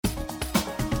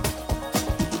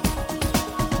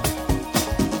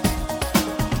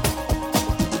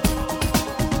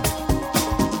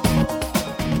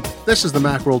This is the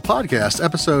Macworld Podcast,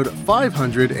 episode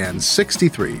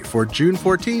 563 for June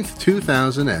 14th,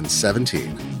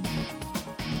 2017.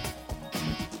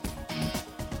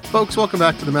 Folks, welcome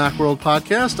back to the Macworld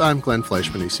Podcast. I'm Glenn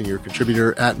Fleischman, a senior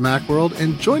contributor at Macworld,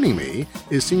 and joining me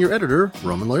is senior editor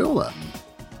Roman Loyola.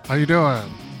 How you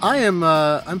doing?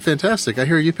 I'm fantastic. I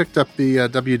hear you picked up the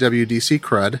WWDC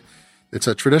crud. It's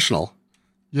a traditional.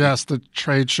 Yes, the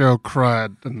trade show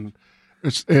crud, and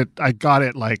I got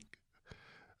it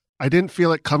I didn't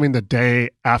feel it coming the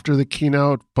day after the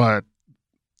keynote, but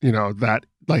that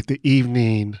the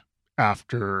evening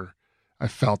after, I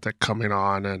felt it coming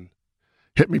on and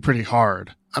hit me pretty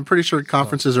hard. I'm pretty sure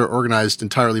conferences are organized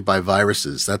entirely by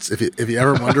viruses. That's if you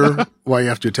ever wonder why you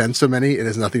have to attend so many, it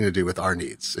has nothing to do with our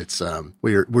needs. It's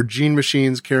we're gene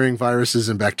machines carrying viruses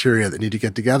and bacteria that need to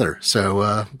get together.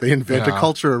 So they invent a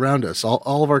culture around us.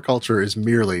 All of our culture is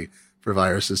merely for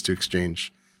viruses to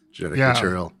exchange genetic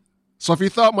material. So if you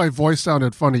thought my voice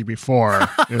sounded funny before,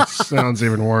 it sounds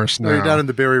even worse now. You're down in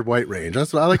the Barry White range.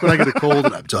 That's what I like when I get a cold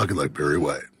and I'm talking like Barry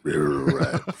White.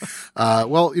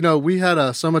 Well, we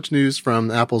had so much news from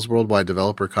Apple's Worldwide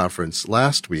Developer Conference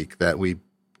last week that we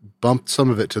bumped some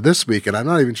of it to this week, and I'm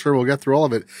not even sure we'll get through all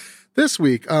of it this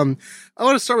week. I want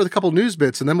to start with a couple news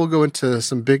bits, and then we'll go into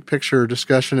some big picture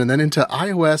discussion, and then into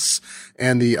iOS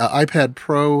and the iPad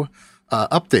Pro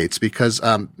updates, because,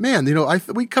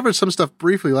 we covered some stuff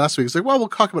briefly last week. It's like, well, we'll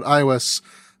talk about iOS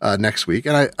next week.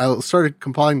 And I started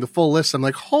compiling the full list. I'm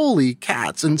like, holy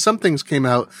cats. And some things came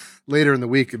out later in the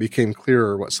week. It became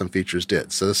clearer what some features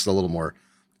did. So this is a little more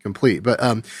complete. But,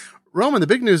 Roman, the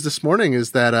big news this morning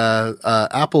is that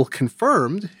Apple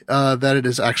confirmed that it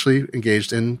is actually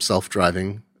engaged in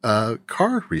self-driving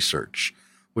car research,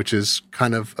 which is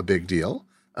kind of a big deal.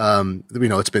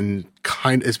 It's been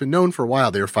known for a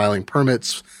while. They were filing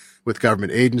permits with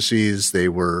government agencies. They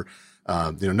were,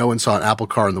 no one saw an Apple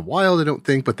car in the wild, I don't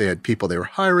think, but they had people they were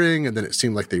hiring. And then it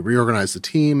seemed like they reorganized the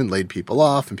team and laid people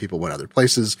off and people went other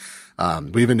places.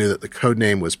 We even knew that the code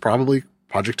name was probably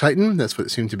Project Titan. That's what it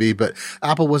seemed to be, but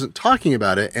Apple wasn't talking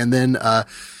about it. And then,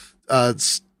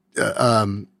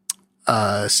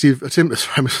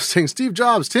 Steve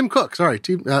Jobs, Tim Cook,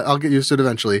 I'll get used to it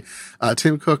eventually.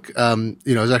 Tim Cook,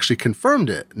 has actually confirmed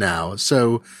it now.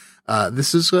 So,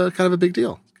 this is kind of a big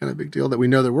deal, that we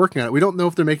know they're working on it. We don't know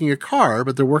if they're making a car,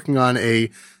 but they're working on a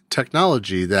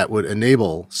technology that would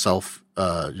enable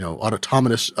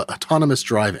autonomous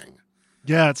driving.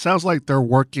 Yeah. It sounds like they're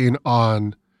working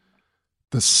on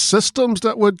the systems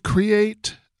that would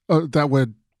create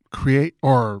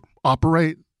or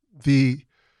operate the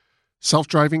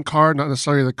self-driving car, not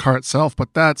necessarily the car itself,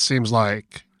 but that seems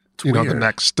like, the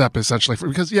next step essentially.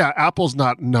 Because, Apple's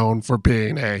not known for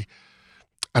being I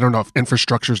don't know if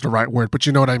infrastructure is the right word, but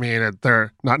you know what I mean?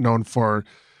 They're not known for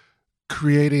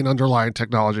creating underlying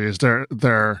technologies. They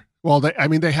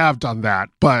have done that,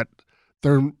 but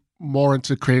they're more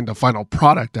into creating the final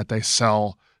product that they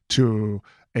sell to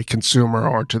a consumer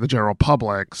or to the general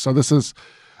public. So this is,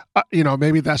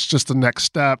 maybe that's just the next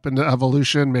step in the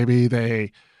evolution. Maybe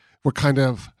they were kind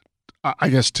of, I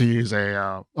guess, to use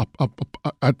a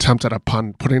attempt at a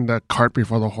pun, putting the cart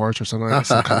before the horse or something like that,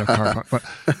 some kind of car pun.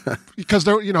 But because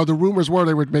the rumors were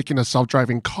they were making a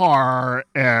self-driving car,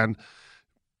 and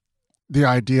the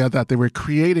idea that they were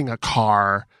creating a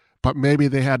car, but maybe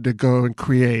they had to go and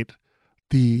create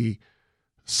the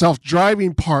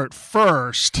self-driving part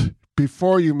first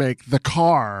before you make the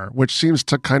car, which seems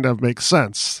to kind of make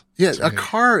sense. Yeah, a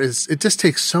car it just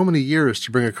takes so many years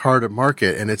to bring a car to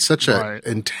market, and it's such an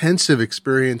intensive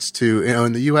experience to,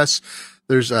 in the US,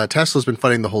 there's Tesla's been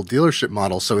funding the whole dealership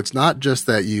model. So it's not just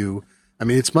that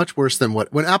it's much worse than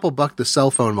when Apple bucked the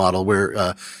cell phone model,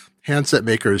 where handset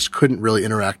makers couldn't really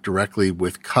interact directly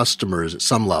with customers at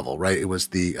some level, right? It was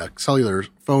the cellular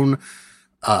phone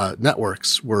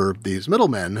networks were these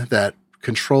middlemen that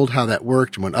controlled how that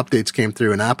worked. And when updates came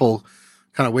through, and Apple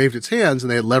kind of waved its hands, and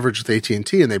they had leveraged with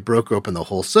AT&T, and they broke open the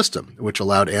whole system, which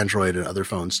allowed Android and other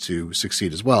phones to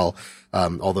succeed as well,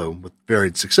 although with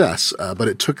varied success. But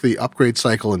it took the upgrade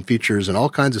cycle and features and all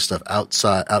kinds of stuff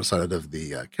outside of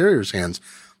the carrier's hands.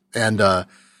 And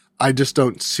I just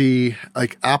don't see,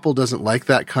 Apple doesn't like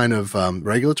that kind of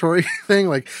regulatory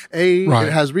thing. It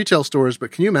has retail stores,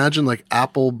 but can you imagine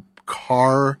Apple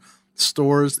car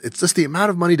stores? It's just the amount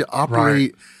of money to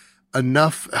operate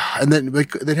enough, and then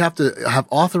they'd have to have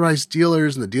authorized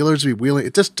dealers, and the dealers would be wheeling.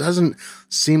 It just doesn't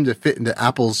seem to fit into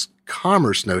Apple's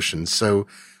commerce notions. So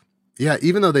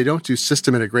even though they don't do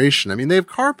system integration, they have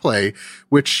CarPlay,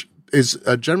 which is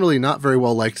generally not very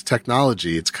well liked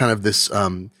technology. It's kind of this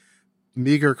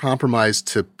meager compromise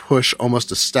to push almost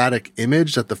a static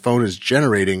image that the phone is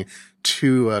generating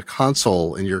to a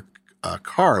console in your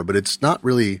car, but it's not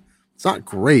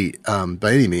great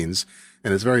by any means,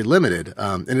 and it's very limited.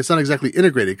 And it's not exactly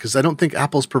integrated because I don't think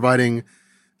Apple's providing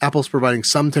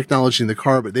some technology in the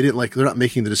car, but they're not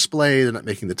making the display. They're not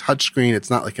making the touch screen. It's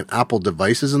not like an Apple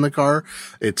devices in the car.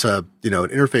 It's an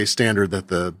interface standard that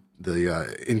the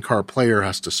in-car player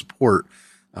has to support,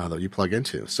 that you plug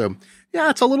into. So yeah,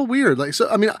 it's a little weird.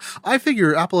 I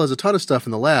figure Apple has a ton of stuff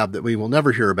in the lab that we will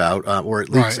never hear about, or it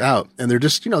leaks out. And they're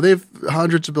just, they have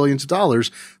hundreds of billions of dollars.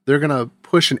 They're going to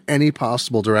push in any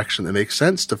possible direction that makes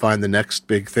sense to find the next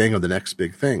big thing or the next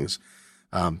big things.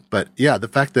 But yeah, the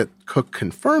fact that Cook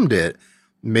confirmed it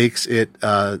makes it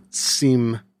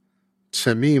seem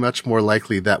to me much more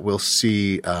likely that we'll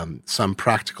see some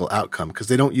practical outcome, because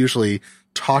they don't usually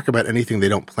talk about anything they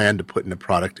don't plan to put in a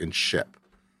product and ship.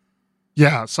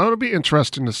 Yeah, so it'll be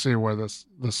interesting to see where this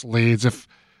leads.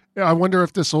 I wonder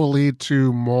if this will lead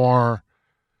to more,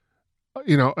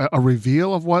 a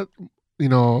reveal of what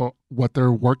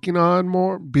they're working on,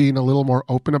 more being a little more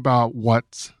open about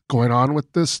what's going on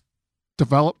with this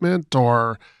development,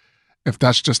 or if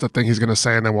that's just a thing he's going to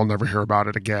say and then we'll never hear about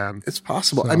it again. It's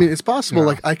possible. So, it's possible.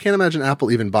 Yeah. I can't imagine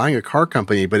Apple even buying a car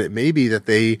company, but it may be that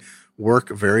they work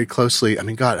very closely.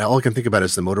 God, all I can think about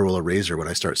is the Motorola Razr when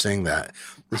I start saying that.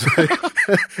 Was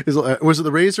it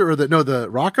the Razr or the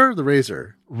Rocker? The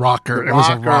Razr. Rocker. It was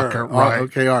a Rocker, right.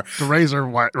 OKR. The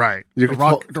Razr, right. The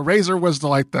Razr was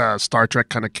the Star Trek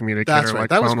kind of communicator. That's right.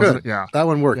 That was good. Yeah. That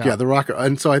one worked. Yeah, the Rocker.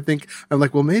 And so I think, I'm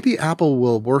like, well, maybe Apple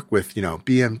will work with,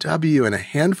 BMW and a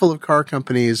handful of car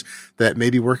companies that may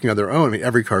be working on their own.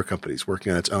 Every car company is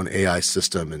working on its own AI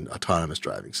system and autonomous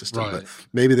driving system. Right. But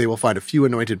maybe they will find a few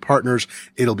anointed partners.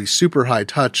 It'll be super high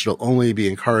touch. It'll only be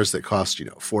in cars that cost,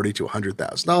 $40,000 to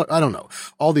 $100,000. No, I don't know.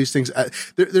 All these things.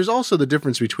 There's also the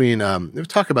difference between, we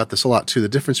talk about this a lot too, the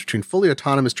difference between fully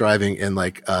autonomous driving and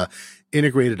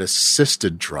integrated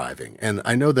assisted driving. And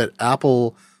I know that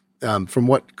Apple, from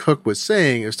what Cook was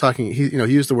saying, he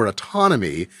used the word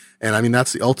autonomy. And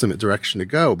that's the ultimate direction to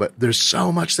go. But there's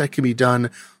so much that can be done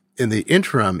in the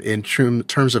interim in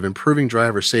terms of improving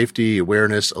driver safety,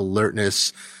 awareness,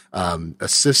 alertness,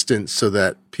 assistance, so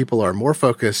that people are more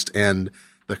focused and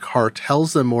the car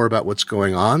tells them more about what's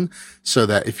going on, so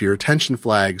that if your attention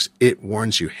flags, it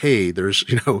warns you, hey, there's,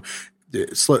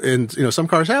 and some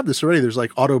cars have this already. There's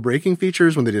auto braking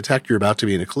features when they detect you're about to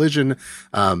be in a collision.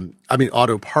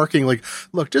 Auto parking.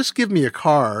 Look, just give me a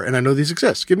car, and I know these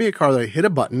exist. Give me a car that I hit a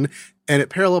button and it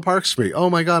parallel parks for me. Oh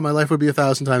my God, my life would be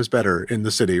 1,000 times better in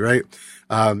the city, right?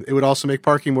 It would also make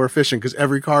parking more efficient because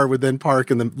every car would then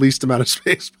park in the least amount of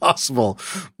space possible.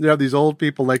 You have these old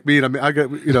people like me, and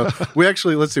we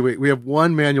actually, let's see, we have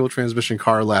one manual transmission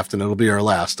car left, and it'll be our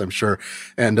last, I'm sure.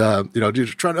 And,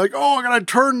 just trying to I gotta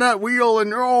turn that wheel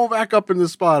and back up in the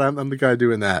spot. I'm the guy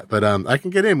doing that. But, I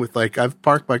can get in with I've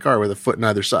parked my car with a foot on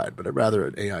either side, but I'd rather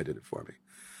an AI did it for me.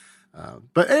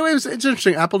 But anyways, it's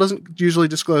interesting. Apple doesn't usually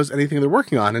disclose anything they're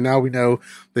working on. And now we know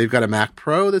they've got a Mac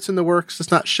Pro that's in the works.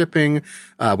 It's not shipping.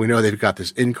 We know they've got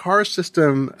this in-car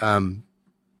system.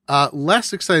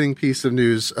 Less exciting piece of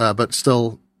news, but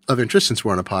still of interest since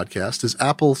we're on a podcast, is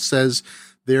Apple says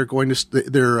they're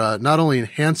not only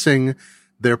enhancing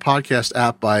their podcast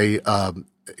app by,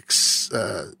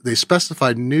 they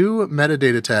specified new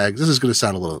metadata tags. This is going to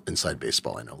sound a little inside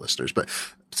baseball, I know, listeners, but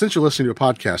since you're listening to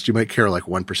a podcast, you might care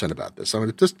 1% about this. I'm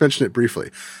going to just mention it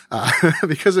briefly,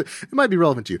 because it might be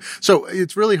relevant to you. So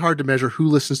it's really hard to measure who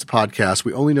listens to podcasts.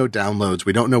 We only know downloads.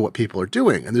 We don't know what people are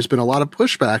doing. And there's been a lot of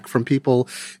pushback from people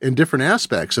in different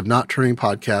aspects of not turning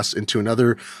podcasts into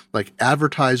another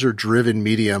advertiser driven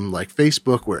medium like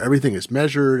Facebook, where everything is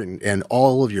measured and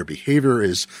all of your behavior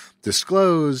is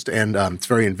disclosed, and it's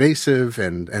very invasive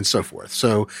and so forth.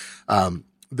 So,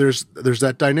 there's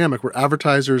that dynamic where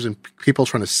advertisers and people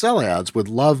trying to sell ads would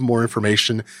love more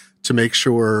information to make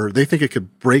sure they think it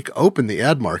could break open the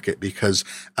ad market, because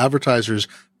advertisers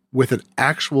with an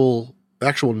actual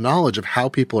knowledge of how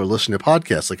people are listening to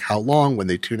podcasts, like how long, when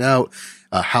they tune out,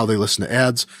 how they listen to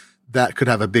ads, that could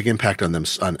have a big impact on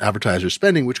advertiser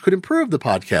spending, which could improve the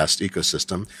podcast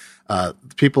ecosystem.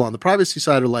 People on the privacy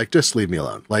side are just leave me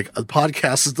alone. A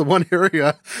podcast is the one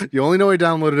area you only know I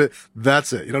downloaded it.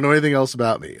 That's it. You don't know anything else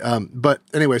about me. But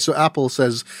anyway, so Apple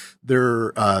says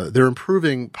they're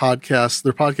improving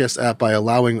their podcast app by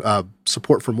allowing,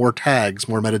 support for more tags,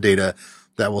 more metadata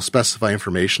that will specify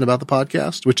information about the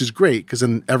podcast, which is great, because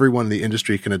then everyone in the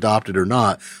industry can adopt it or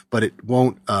not, but it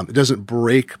won't, it doesn't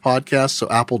break podcasts. So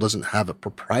Apple doesn't have a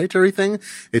proprietary thing.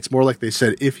 It's more like they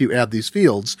said, if you add these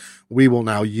fields, we will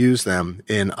now use them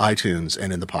in iTunes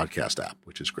and in the podcast app,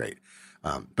 which is great.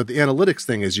 But the analytics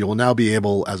thing is, you will now be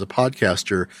able, as a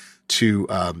podcaster, to,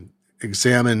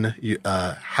 examine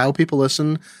how people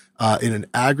listen in an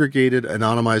aggregated,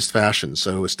 anonymized fashion.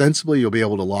 So ostensibly, you'll be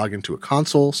able to log into a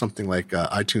console, something like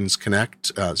iTunes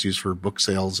Connect. It's used for book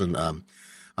sales and on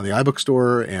the iBook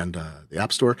Store and the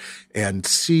App Store, and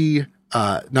see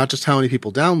not just how many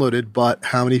people downloaded, but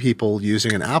how many people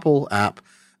using an Apple app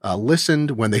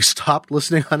listened, when they stopped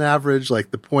listening on average,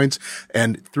 like the points.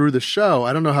 And through the show,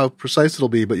 I don't know how precise it'll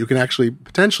be, but you can actually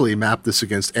potentially map this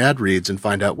against ad reads and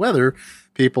find out whether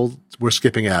people were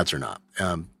skipping ads or not.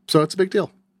 So it's a big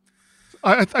deal.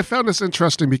 I found this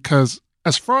interesting because,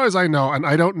 as far as I know, and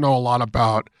I don't know a lot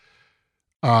about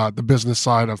the business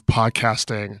side of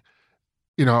podcasting,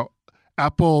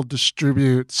 Apple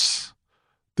distributes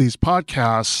these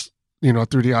podcasts,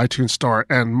 through the iTunes Store,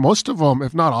 and most of them,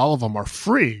 if not all of them, are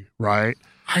free, right?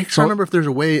 I can't remember if there's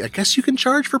a way. I guess you can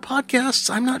charge for podcasts.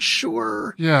 I'm not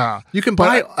sure. Yeah. You can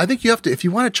buy, I think you have to, if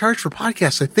you want to charge for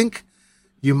podcasts, I think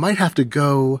you might have to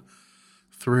go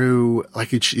through,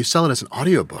 like, you sell it as an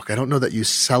audiobook. I don't know that you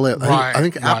sell it. Right, I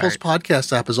think Apple's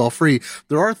podcast app is all free.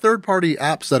 There are third-party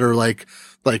apps that are like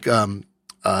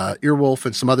Earwolf,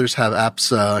 and some others have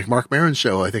apps, like Mark Maron's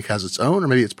show, I think, has its own, or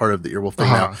maybe it's part of the Earwolf thing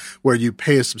now, where you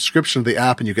pay a subscription to the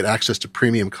app and you get access to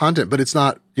premium content, but it's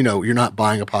not, you're not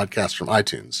buying a podcast from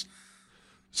iTunes.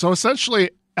 So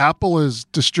essentially, Apple is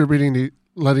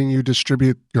letting you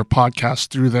distribute your podcast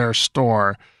through their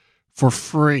store for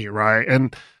free, right?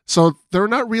 And so they're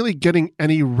not really getting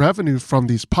any revenue from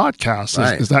these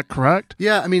podcasts. Is that correct?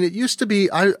 Yeah. I mean, it used to be,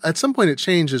 at some point it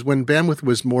changed, is when bandwidth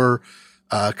was more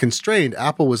constrained.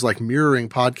 Apple was like mirroring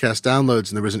podcast downloads,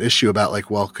 and there was an issue about like,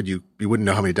 well, you wouldn't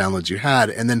know how many downloads you had.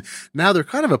 And then now they're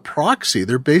kind of a proxy.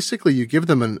 They're basically, you give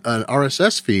them an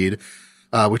RSS feed,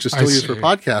 which is still used for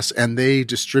podcasts, and they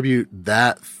distribute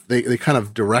that. They kind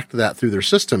of direct that through their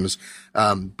systems.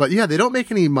 But yeah, they don't make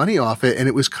any money off it. And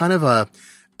it was kind of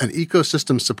an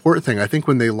ecosystem support thing. I think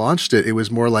when they launched it, it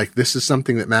was more like, this is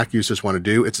something that Mac users want to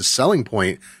do. It's a selling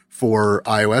point for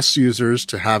iOS users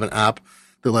to have an app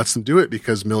that lets them do it,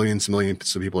 because millions and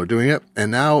millions of people are doing it. And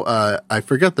now, I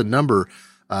forget the number.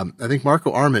 I think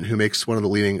Marco Arment, who makes one of the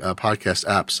leading podcast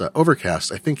apps,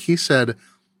 Overcast, I think he said,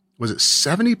 was it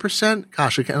 70%?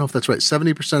 Gosh, I can't know if that's right.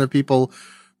 70% of people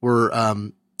were,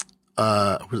 was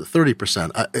it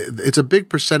 30%? It's a big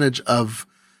percentage of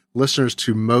listeners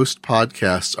to most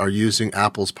podcasts are using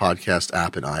Apple's podcast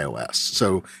app in iOS.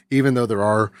 So even though there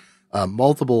are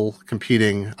multiple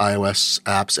competing iOS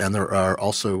apps, and there are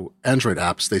also Android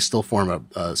apps, they still form a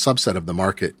subset of the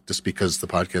market, just because the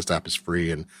podcast app is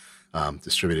free and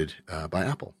distributed by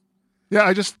Apple. Yeah,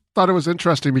 I just thought it was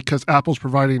interesting because Apple's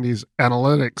providing these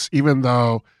analytics, even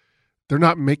though they're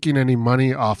not making any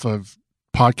money off of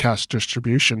podcast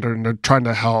distribution. They're trying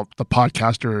to help the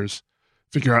podcasters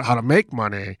figure out how to make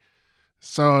money.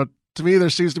 So to me, there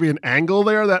seems to be an angle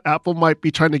there that Apple might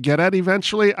be trying to get at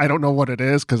eventually. I don't know what it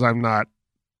is, because I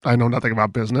know nothing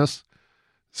about business.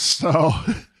 So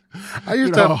I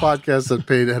used to have podcasts that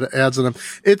paid ads on them.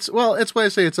 It's why I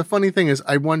say it's a funny thing is,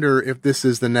 I wonder if this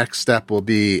is the next step, will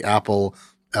be Apple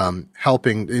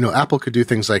helping. Apple could do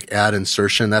things like ad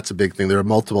insertion. That's a big thing. There are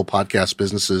multiple podcast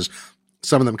businesses.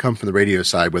 Some of them come from the radio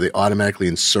side, where they automatically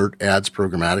insert ads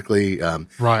programmatically.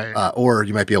 Right. Or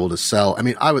you might be able to sell. I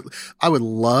mean, I would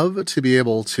love to be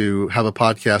able to have a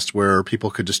podcast where people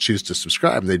could just choose to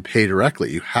subscribe and they'd pay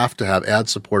directly. You have to have ad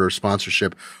support or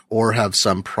sponsorship, or have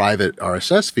some private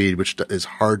RSS feed, which is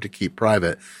hard to keep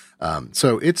private.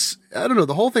 So I don't know,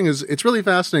 the whole thing it's really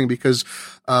fascinating because,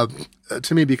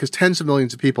 to me, because tens of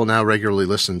millions of people now regularly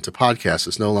listen to podcasts.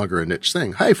 It's no longer a niche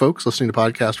thing. Hi, folks, listening to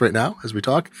podcasts right now as we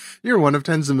talk. You're one of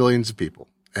tens of millions of people,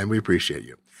 and we appreciate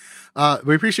you.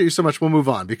 We appreciate you so much. We'll move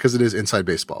on because it is inside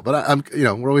baseball, but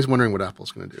we're always wondering what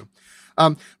Apple's going to do.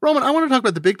 Roman, I want to talk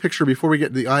about the big picture before we get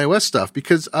to the iOS stuff,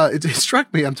 because, it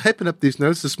struck me. I'm typing up these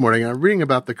notes this morning, and I'm reading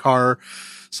about the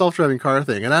self-driving car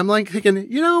thing. And I'm like thinking,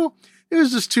 it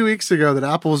was just 2 weeks ago that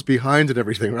Apple was behind and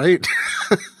everything, right?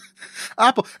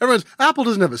 Apple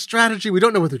doesn't have a strategy. We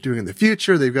don't know what they're doing in the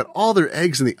future. They've got all their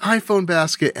eggs in the iPhone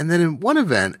basket. And then in one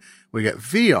event, we got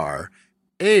VR,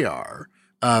 AR,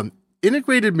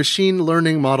 integrated machine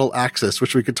learning model access,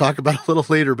 which we could talk about a little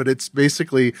later, but it's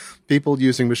basically people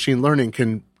using machine learning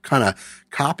can kind of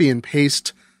copy and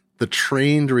paste the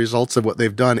trained results of what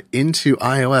they've done into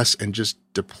iOS and just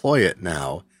deploy it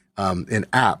now, in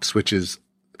apps, which is,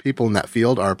 people in that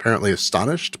field are apparently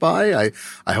astonished by.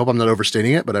 I hope I'm not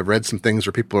overstating it, but I've read some things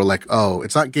where people are like, oh,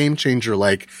 it's not game changer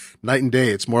like night and day.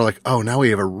 It's more like, oh, now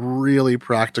we have a really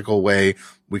practical way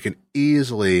we can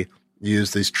easily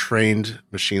use these trained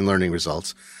machine learning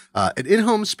results. An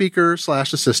in-home speaker /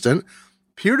 assistant,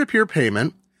 peer-to-peer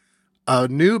payment, a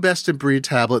new best in breed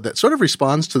tablet that sort of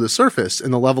responds to the Surface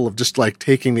in the level of just like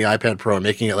taking the iPad Pro and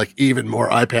making it like even more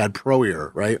iPad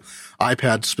Pro-ier, right?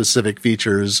 iPad specific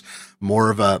features, more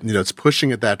of a, it's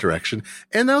pushing it that direction.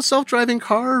 And now self-driving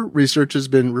car research has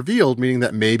been revealed, meaning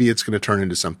that maybe it's going to turn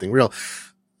into something real.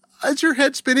 Is your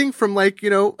head spinning from like, I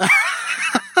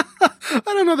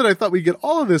don't know that I thought we'd get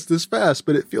all of this fast,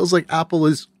 but it feels like Apple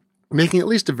is making at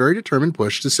least a very determined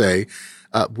push to say,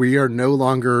 we are no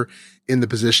longer in the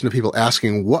position of people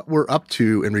asking what we're up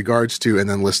to in regards to, and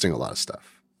then listing a lot of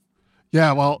stuff.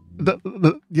 Yeah, well,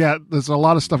 there's a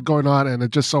lot of stuff going on, and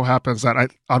it just so happens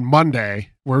that on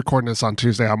Monday, we're recording this on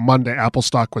Tuesday, on Monday, Apple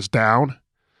stock was down.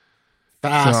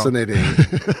 Fascinating.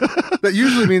 That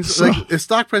usually means like if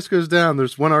stock price goes down,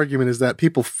 there's one argument is that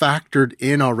people factored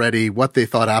in already what they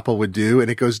thought Apple would do, and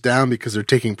it goes down because they're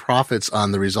taking profits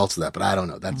on the results of that. But I don't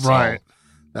know. That's right.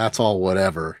 That's all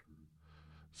whatever.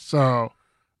 So,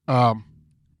 but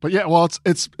yeah, well,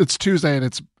 it's Tuesday and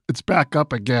it's back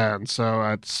up again.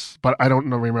 So but I don't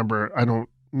know. Remember,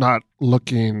 not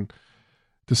looking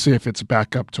to see if it's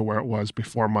back up to where it was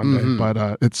before Monday,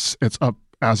 but it's up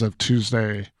as of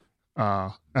Tuesday,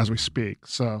 as we speak.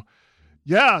 So,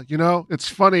 yeah, it's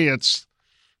funny. It's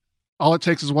all it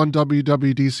takes is one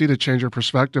WWDC to change your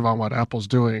perspective on what Apple's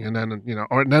doing, and then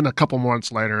and then a couple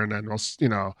months later, and then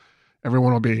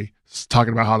everyone will be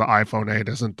talking about how the iPhone 8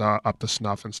 isn't up to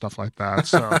snuff and stuff like that.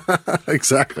 So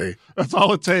exactly, that's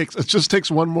all it takes. It just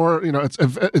takes one more.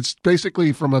 It's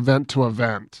basically from event to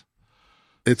event.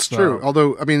 It's true.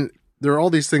 Although, I mean, there are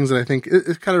all these things that I think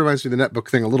it kind of reminds me of the netbook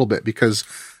thing a little bit because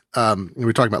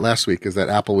we talked about last week is that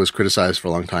Apple was criticized for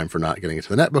a long time for not getting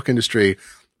into the netbook industry.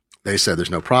 They said there's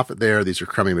no profit there. These are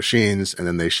crummy machines. And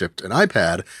then they shipped an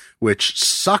iPad, which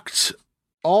sucked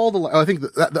I think the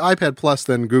iPad Plus,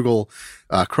 then Google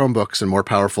Chromebooks and more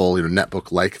powerful,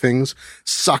 netbook-like things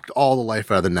sucked all the life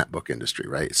out of the netbook industry,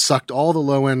 right? It sucked all the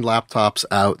low-end laptops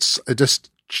out. It just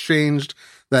changed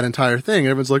that entire thing.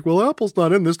 Everyone's like, well, Apple's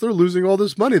not in this. They're losing all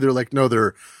this money. They're like, no,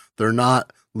 they're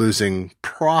not losing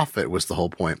profit was the whole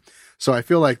point. So I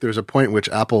feel like there's a point which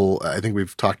Apple, I think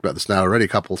we've talked about this now already a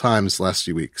couple of times the last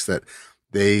few weeks, that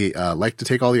they like to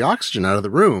take all the oxygen out of the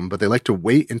room, but they like to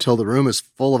wait until the room is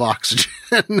full of oxygen.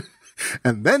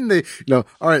 And then they, all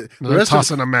right. They're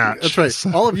tossing a match. That's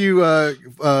right. All of you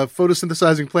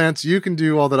photosynthesizing plants, you can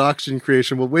do all that oxygen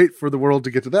creation. We'll wait for the world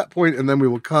to get to that point, and then we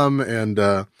will come and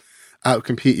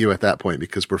outcompete you at that point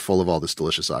because we're full of all this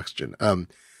delicious oxygen.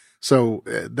 So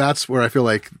that's where I feel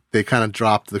like they kind of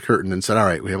dropped the curtain and said, all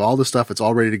right, we have all this stuff. It's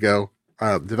all ready to go.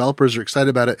 Developers are excited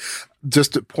about it.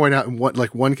 Just to point out in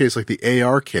one case, like the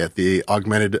ARKit, the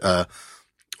augmented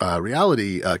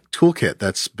reality toolkit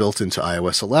that's built into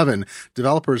iOS 11,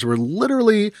 developers were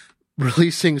literally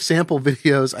releasing sample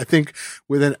videos, I think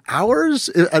within hours,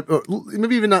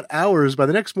 maybe even not hours by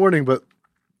the next morning, but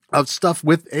of stuff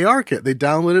with ARKit. They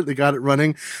downloaded it, they got it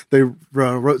running, they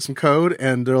wrote some code,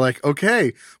 and they're like,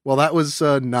 okay, well, that was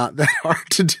not that hard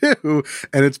to do,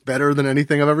 and it's better than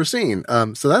anything I've ever seen.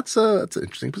 So that's an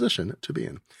interesting position to be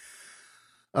in.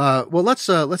 Well, let's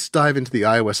dive into the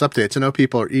iOS updates. I know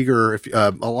people are eager. If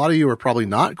a lot of you are probably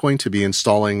not going to be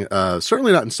installing,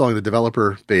 certainly not installing the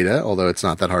developer beta, although it's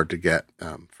not that hard to get.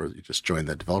 You just join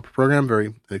the developer program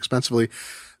very inexpensively.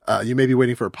 You may be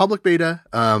waiting for a public beta.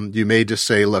 You may just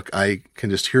say, look, I can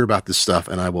just hear about this stuff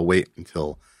and I will wait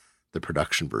until the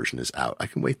production version is out. I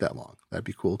can wait that long. That'd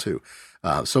be cool too.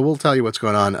 So we'll tell you what's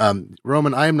going on.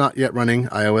 Roman, I am not yet running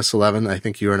iOS 11. I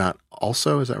think you are not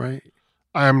also. Is that right?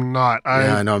 I am not.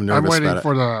 I know I'm nervous about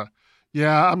it.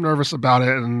 I'm nervous about it,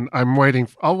 and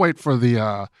I'll wait for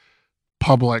the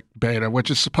public beta,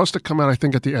 which is supposed to come out, I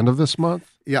think, at the end of this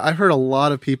month. Yeah, I heard a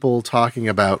lot of people talking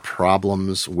about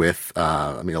problems with,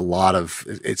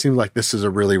 it seems like this is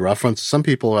a really rough one. Some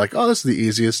people are like, oh, this is the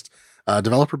easiest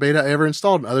developer beta I ever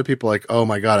installed. And other people are like, oh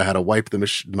my God, I had to wipe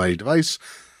my device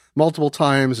multiple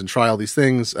times and try all these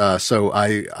things. So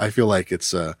I feel like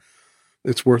it's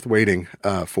worth waiting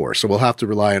for. So we'll have to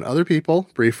rely on other people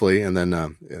briefly and then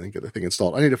get the thing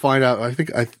installed. I need to find out. I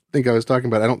think I was talking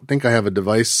about, I don't think I have a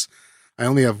device. I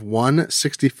only have one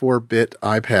 64-bit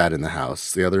iPad in the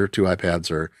house. The other two iPads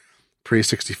are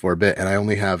pre-64-bit, and I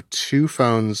only have two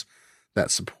phones that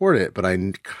support it, but I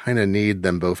kind of need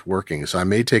them both working. So I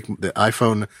may take the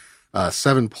iPhone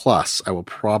 7 Plus. I will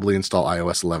probably install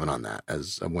iOS 11 on that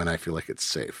as when I feel like it's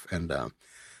safe, and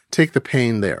take the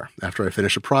pain there after I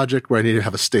finish a project where I need to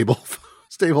have a stable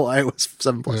iOS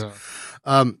 7 Plus. Yeah.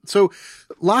 So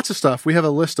lots of stuff. We have a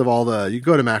list of you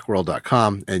go to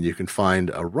macworld.com and you can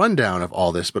find a rundown of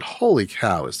all this, but holy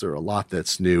cow, is there a lot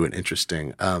that's new and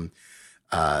interesting.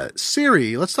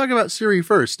 Siri, let's talk about Siri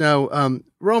first. Now,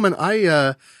 Roman,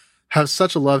 I have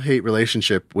such a love-hate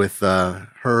relationship with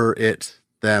her, it,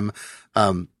 them.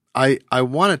 I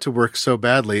want it to work so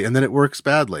badly, and then it works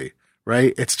badly,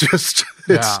 right? It's just,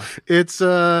 it's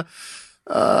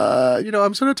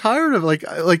I'm sort of tired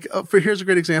of here's a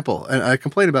great example. And I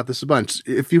complain about this a bunch.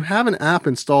 If you have an app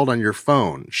installed on your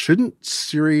phone, shouldn't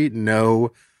Siri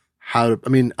know how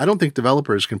to, I don't think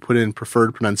developers can put in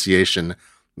preferred pronunciation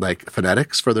like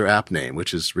phonetics for their app name,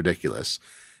 which is ridiculous.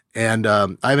 And,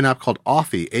 I have an app called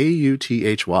Authy,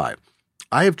 Authy.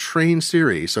 I have trained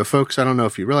Siri. So folks, I don't know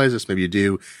if you realize this, maybe you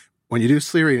do. When you do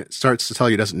Siri, it starts to tell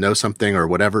you it doesn't know something or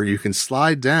whatever. You can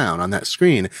slide down on that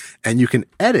screen and you can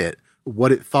edit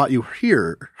what it thought you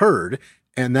heard,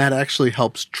 and that actually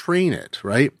helps train it,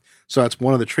 right? So that's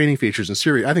one of the training features in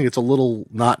Siri. I think it's a little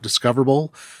not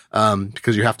discoverable,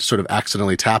 because you have to sort of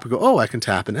accidentally tap and go, oh, I can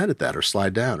tap and edit that or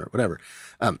slide down or whatever.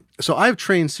 So I've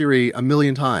trained Siri a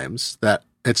million times that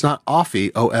it's not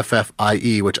Authy,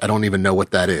 Offie, which I don't even know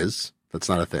what that is. That's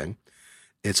not a thing.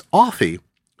 It's Authy.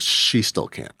 She still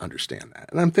can't understand that.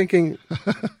 And I'm thinking,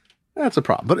 that's a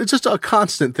problem. But it's just a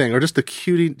constant thing, or just the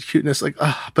cuteness.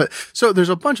 But so there's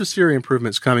a bunch of Siri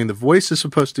improvements coming. The voice is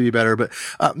supposed to be better. But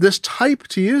this type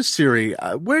to use Siri,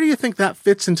 where do you think that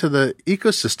fits into the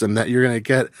ecosystem that you're going to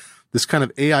get this kind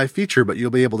of AI feature, but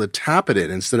you'll be able to tap it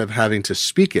in instead of having to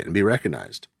speak it and be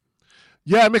recognized?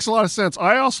 Yeah, it makes a lot of sense.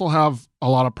 I also have a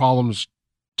lot of problems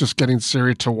just getting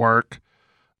Siri to work.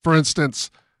 For instance,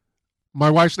 my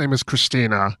wife's name is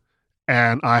Christina,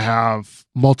 and I have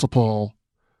multiple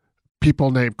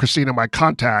people named Christina in my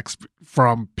contacts,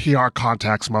 from PR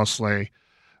contacts mostly,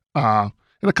 and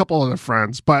a couple other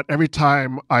friends. But every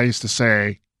time I used to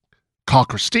say, call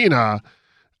Christina,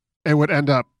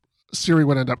 Siri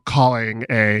would end up calling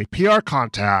a PR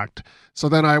contact. So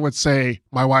then I would say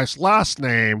my wife's last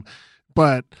name,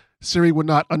 but Siri would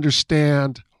not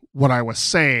understand what I was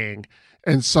saying.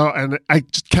 And I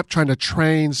just kept trying to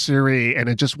train Siri, and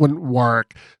it just wouldn't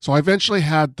work. So I eventually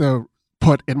had to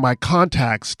put in my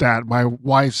contacts that my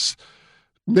wife's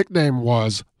nickname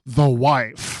was the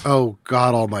wife. Oh,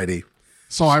 God almighty.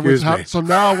 So so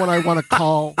now when I want to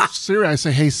call Siri, I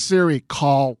say, hey, Siri,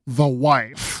 call the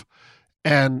wife.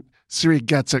 And Siri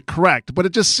gets it correct. But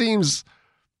it just seems,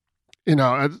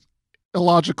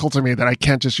 illogical to me that I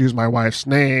can't just use my wife's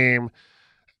name.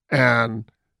 And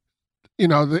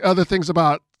the other things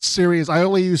about Siri is I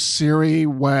only use Siri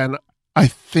when I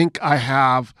think I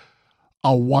have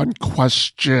a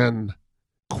one-question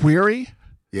query.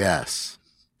 Yes.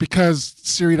 Because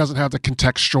Siri doesn't have you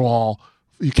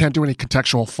can't do any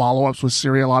contextual follow-ups with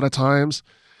Siri a lot of times.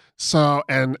 So,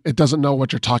 and it doesn't know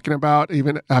what you're talking about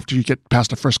even after you get past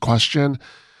the first question.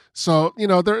 So,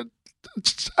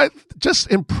 just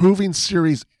improving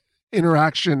Siri's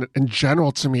interaction in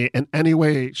general to me in any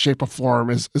way, shape, or form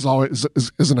is always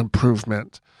an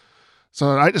improvement.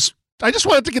 So I just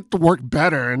want it to get to work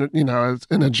better, and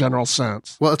in a general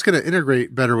sense. Well, it's going to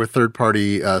integrate better with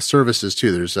third-party services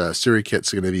too. There's Siri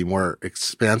Kit's going to be more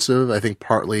expansive. I think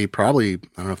probably I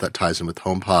don't know if that ties in with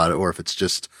HomePod or if it's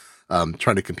just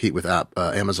trying to compete with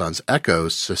Amazon's Echo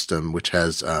system, which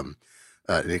has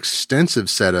an extensive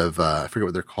set of I forget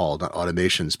what they're called, not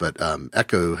automations, but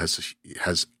Echo has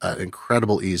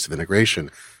incredible ease of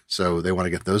integration. So they want to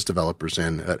get those developers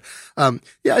in. But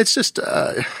it's just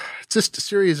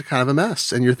Siri is kind of a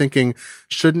mess, and you're thinking,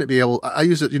 shouldn't it be able? I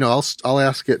use it, I'll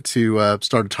ask it to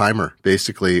start a timer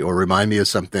basically, or remind me of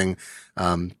something.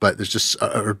 But there's just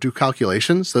or do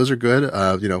calculations. Those are good.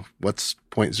 What's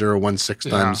 0.016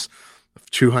 times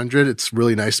 200? It's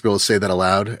really nice to be able to say that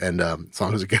aloud, and as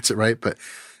long as it gets it right. But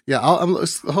yeah,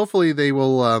 hopefully they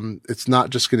will. It's not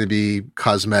just going to be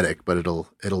cosmetic, but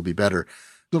it'll be better.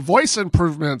 The voice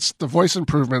improvements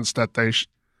that they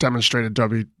demonstrated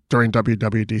during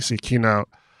WWDC keynote,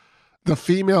 the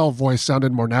female voice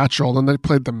sounded more natural. Then they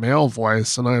played the male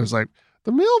voice, and I was like,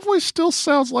 the male voice still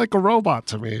sounds like a robot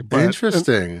to me. But,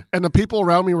 interesting. And the people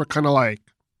around me were kind of like,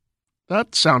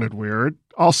 that sounded weird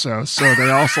also. So they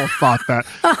also thought that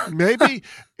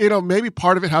maybe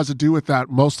part of it has to do with that.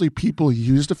 Mostly people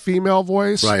used a female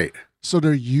voice. Right. So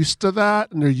they're used to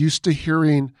that, and they're used to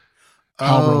hearing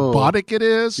how robotic it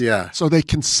is. Yeah. So they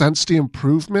can sense the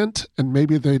improvement, and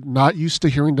maybe they're not used to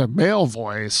hearing the male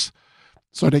voice,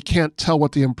 so they can't tell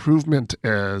what the improvement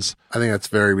is. I think that's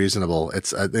very reasonable. It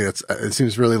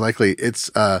seems really likely.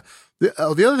 It's the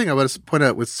other thing I want to point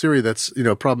out with Siri that's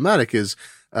problematic is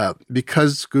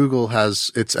because Google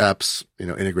has its apps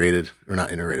integrated, or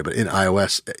not integrated, but in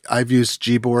iOS. I've used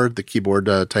Gboard, the keyboard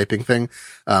typing thing.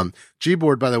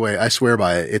 Gboard, by the way, I swear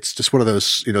by it. It's just one of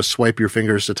those swipe your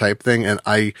fingers to type thing, and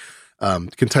I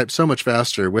can type so much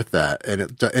faster with that, and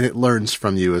it learns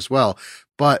from you as well.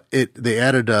 But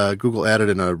Google added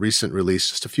in a recent release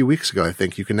just a few weeks ago, I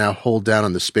think, you can now hold down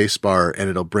on the space bar and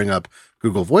it'll bring up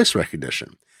Google Voice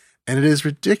recognition. And it is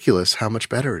ridiculous how much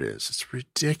better it is. It's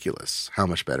ridiculous how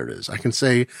much better it is. I can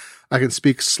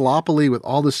speak sloppily with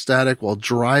all the static while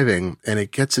driving, and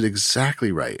it gets it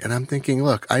exactly right. And I'm thinking,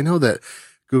 look, I know that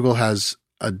Google has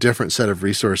a different set of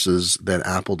resources than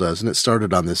Apple does, and it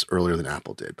started on this earlier than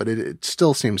Apple did. But it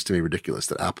still seems to me ridiculous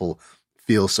that Apple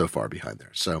feels so far behind there.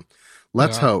 So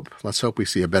let's hope we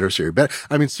see a better Siri.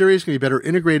 Siri is going to be better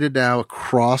integrated now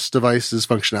across devices.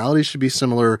 Functionality should be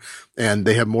similar, and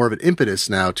they have more of an impetus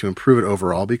now to improve it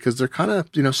overall because they're kind of,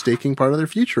 staking part of their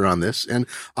future on this. And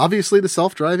obviously the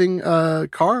self-driving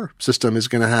car system is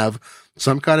going to have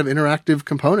some kind of interactive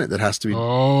component that has to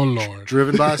be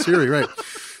driven by Siri, right?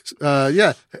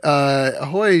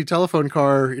 Ahoy, telephone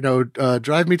car,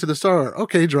 drive me to the store.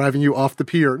 Okay, driving you off the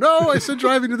pier. No, I said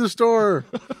driving to the store.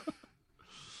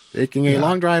 Taking a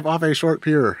long drive off a short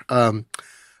pier. The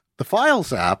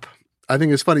Files app, I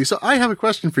think, is funny. So I have a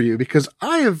question for you because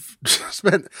I have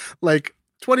spent like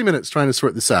 20 minutes trying to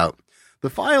sort this out. The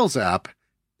Files app,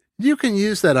 you can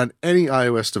use that on any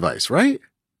iOS device, right?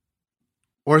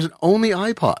 Or is it only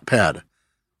iPad?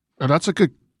 Oh, that's a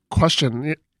good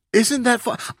question. Isn't that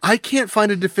fun? I can't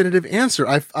find a definitive answer.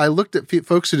 I looked at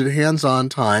folks who did hands-on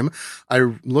time.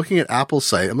 I'm looking at Apple's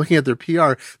site. I'm looking at their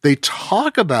PR. They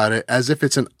talk about it as if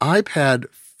it's an iPad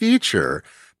feature,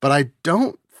 but I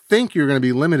don't think you're going to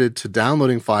be limited to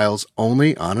downloading files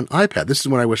only on an iPad. This is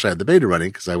when I wish I had the beta running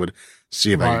because I would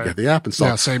see if I could get the app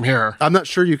installed. Yeah, same here. I'm not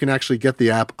sure you can actually get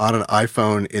the app on an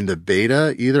iPhone in the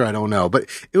beta either. I don't know, but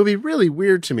it would be really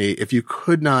weird to me if you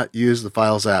could not use the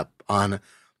Files app on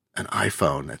an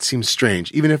iPhone. That seems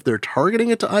strange, even if they're targeting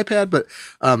it to iPad. But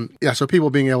so people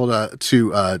being able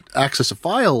to access a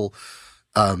file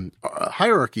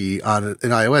hierarchy on an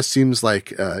iOS seems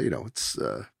like it's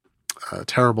a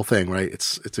terrible thing, right?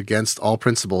 It's against all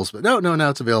principles. But no, now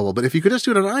it's available. But if you could just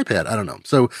do it on an iPad, I don't know.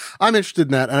 So I'm interested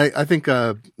in that, and I think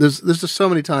there's just so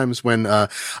many times when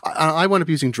I wound up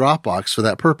using Dropbox for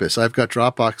that purpose. I've got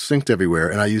Dropbox synced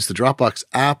everywhere, and I use the Dropbox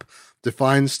app to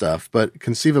find stuff. But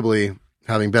conceivably,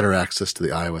 having better access to the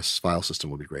iOS file system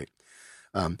would be great.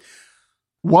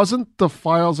 Wasn't the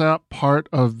Files app part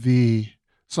of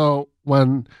so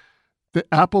when the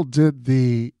Apple did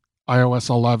the iOS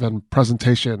 11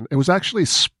 presentation, it was actually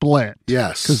split.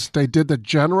 Yes. Because they did the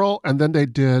general and then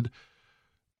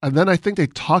I think they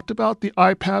talked about the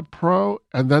iPad Pro,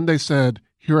 and then they said,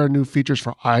 here are new features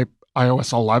for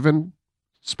iOS 11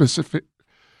 specific.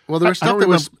 Well, there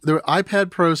were iPad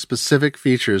Pro specific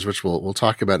features, which we'll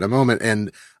talk about in a moment.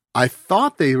 And I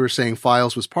thought they were saying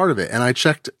Files was part of it. And I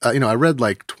checked, I read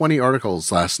like 20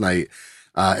 articles last night,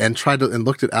 and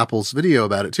looked at Apple's video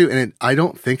about it too. And I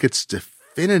don't think it's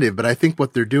definitive, but I think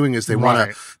what they're doing is they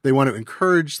want to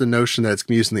encourage the notion that it's going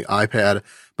to be used in the iPad,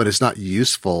 but it's not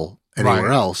useful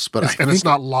anywhere else. But it's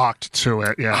not locked to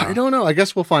it. Yeah. I don't know. I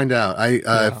guess we'll find out.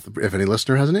 If any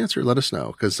listener has an answer, let us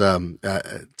know. Cause,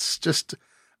 it's just,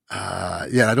 I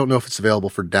don't know if it's available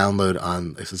for download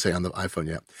on the iPhone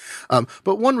yet.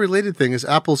 But one related thing is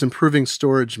Apple's improving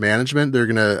storage management.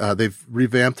 They've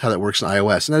revamped how that works in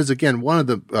iOS. And that is, again, one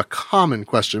of a common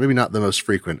question, maybe not the most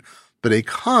frequent, but a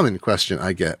common question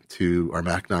I get to our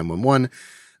Mac 911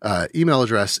 email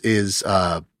address is,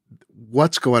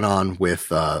 what's going on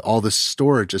with all this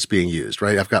storage that's being used,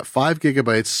 right? I've got 5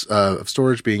 gigabytes of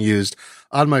storage being used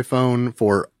on my phone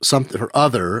for something or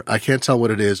other. I can't tell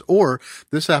what it is. Or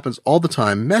this happens all the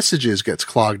time. Messages gets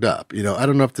clogged up. I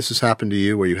don't know if this has happened to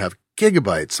you where you have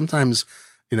gigabytes. Sometimes,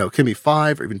 it can be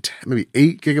 5 or even 10, maybe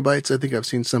 8 gigabytes. I think I've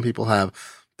seen some people have.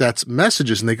 That's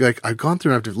messages. And they go like, I've gone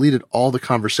through and I've deleted all the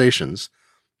conversations.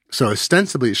 So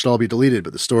ostensibly it should all be deleted,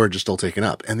 but the storage is still taken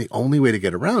up. And the only way to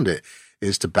get around it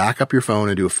is to back up your phone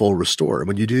and do a full restore. And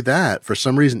when you do that, for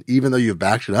some reason, even though you've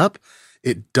backed it up,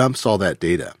 it dumps all that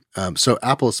data. So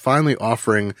Apple is finally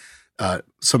offering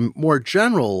some more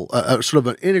general, sort of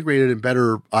an integrated and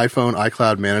better iPhone,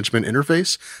 iCloud management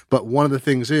interface. But one of the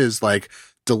things is like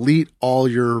delete all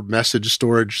your message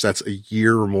storage that's a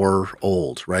year or more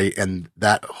old, right? And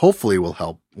that hopefully will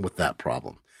help with that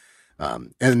problem.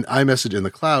 And iMessage in the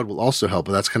cloud will also help,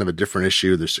 but that's kind of a different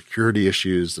issue. There's security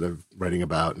issues that I'm writing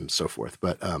about and so forth.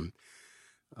 But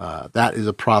that is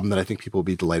a problem that I think people will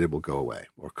be delighted will go away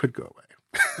or could go away.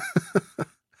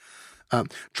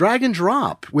 Drag and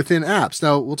drop within apps.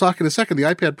 Now we'll talk in a second. The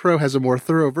iPad Pro has a more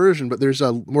thorough version, but there's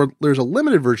a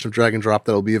limited version of drag and drop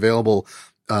that will be available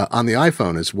on the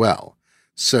iPhone as well.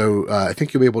 So I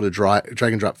think you'll be able to drag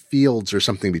and drop fields or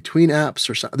something between apps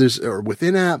or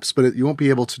within apps, but you won't be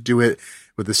able to do it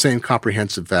with the same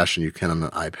comprehensive fashion you can on an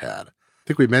iPad. I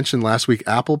think we mentioned last week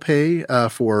Apple Pay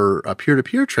for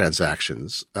peer-to-peer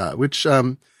transactions, which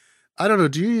I don't know.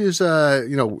 Do you use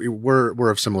we're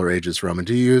of similar ages, Roman.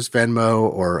 Do you use Venmo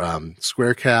or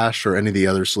Square Cash or any of the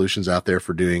other solutions out there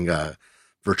for doing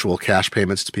virtual cash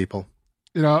payments to people?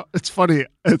 It's funny.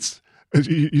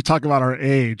 You talk about our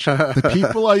age. The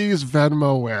people I use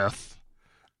Venmo with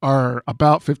are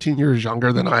about 15 years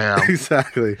younger than I am.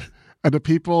 Exactly. And the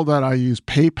people that I use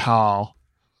PayPal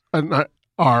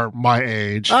are my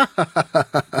age.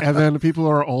 And then the people who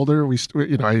are older, we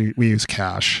use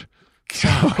cash.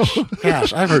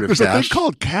 Cash. I've heard of There's cash. There's a thing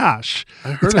called cash.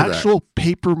 I've heard it's of actual that.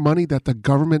 paper money that the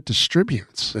government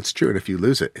distributes. That's true. And if you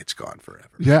lose it, it's gone forever.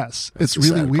 Yes. That's it's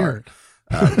really weird.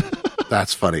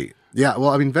 That's funny. Yeah. Well,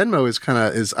 I mean, Venmo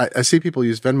I see people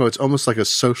use Venmo. It's almost like a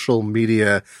social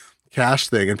media cash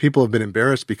thing. And people have been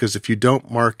embarrassed because if you don't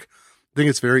I think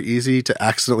it's very easy to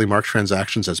accidentally mark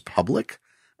transactions as public.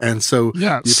 And so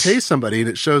you pay somebody and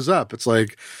it shows up. It's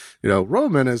like,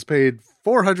 Roman has paid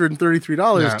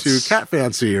 $433 to Cat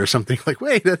Fancy or something. Like,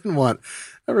 wait, everyone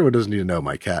doesn't need to know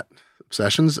my cat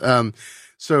obsessions.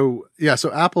 So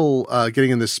Apple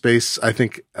getting in this space, I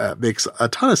think, makes a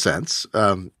ton of sense.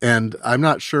 And I'm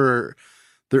not sure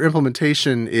their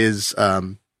implementation seems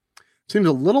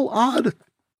a little odd.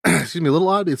 Excuse me, a little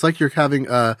odd. It's like you're having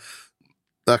a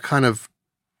kind of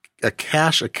a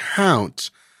cash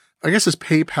account. I guess it's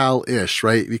PayPal-ish,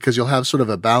 right? Because you'll have sort of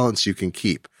a balance you can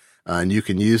keep. And you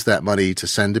can use that money to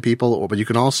send to people, but you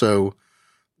can also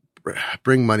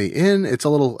bring money in. It's a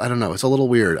little, I don't know. It's a little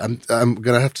weird. I'm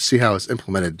going to have to see how it's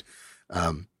implemented.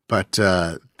 And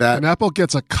Apple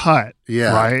gets a cut,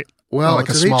 right? Well, like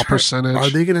a small percentage. Are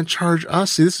they going to charge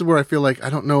us? See, this is where I feel like I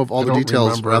don't know if all the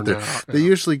details are out there. They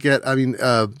usually get,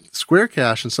 Square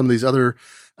Cash and some of these other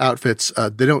outfits,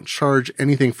 they don't charge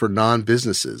anything for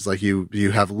non-businesses. Like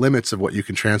you have limits of what you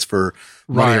can transfer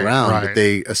money around, but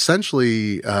they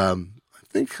essentially, I'm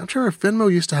sure if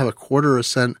Venmo used to have a quarter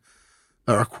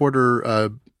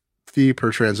fee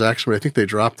per transaction, but I think they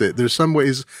dropped it. There's some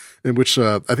ways in which,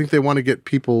 I think they want to get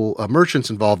people,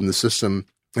 merchants involved in the system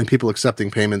and people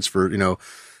accepting payments for,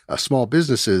 small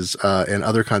businesses, and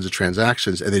other kinds of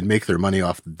transactions, and they'd make their money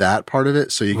off that part of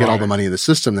it. So you get all the money in the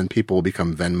system, then people will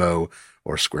become Venmo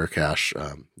or Square Cash,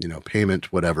 payment,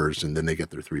 whatevers, and then they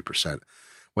get their 3%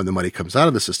 when the money comes out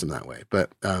of the system that way.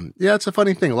 But, it's a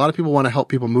funny thing. A lot of people want to help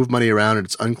people move money around, and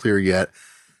it's unclear yet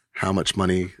how much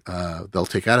money, they'll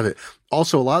take out of it.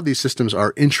 Also, a lot of these systems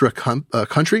are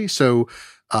country. So,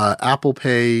 Apple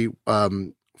Pay,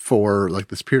 for like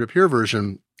this peer-to-peer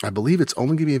version, I believe it's only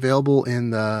going to be available in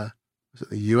the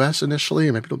U.S. initially,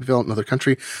 or maybe it'll be available in another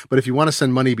country. But if you want to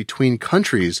send money between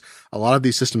countries, a lot of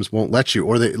these systems won't let you,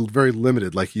 or they're very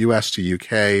limited, like U.S. to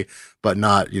U.K., but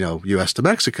not, U.S. to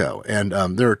Mexico. And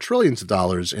there are trillions of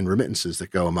dollars in remittances that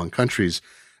go among countries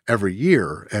every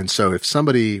year. And so if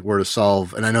somebody were to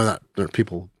solve, and I know that there are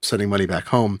people sending money back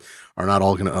home are not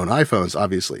all going to own iPhones,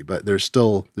 obviously, but there's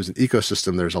an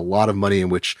ecosystem. There's a lot of money in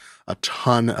which a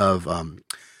ton of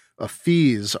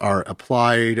fees are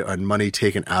applied and money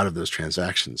taken out of those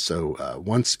transactions. So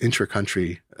once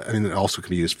intra-country, it also can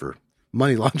be used for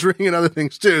money laundering and other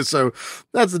things too. So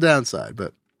that's the downside,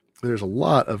 but there's a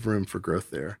lot of room for growth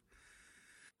there.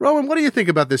 Rowan, what do you think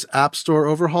about this App Store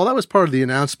overhaul? That was part of the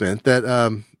announcement that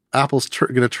Apple's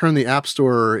going to turn the App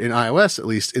Store in iOS, at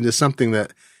least, into something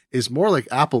that is more like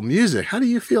Apple Music. How do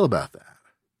you feel about that?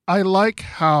 I like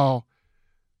how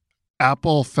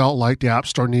Apple felt like the App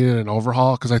Store needed an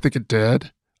overhaul, because I think it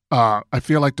did. I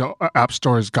feel like the App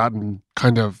Store has gotten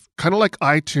kind of like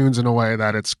iTunes in a way,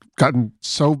 that it's gotten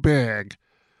so big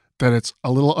that it's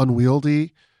a little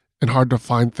unwieldy and hard to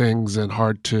find things and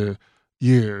hard to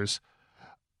use.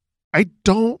 I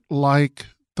don't like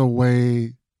the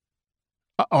way,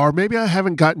 or maybe I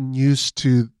haven't gotten used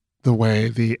to the way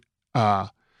the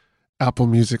Apple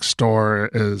Music Store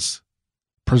is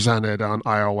presented on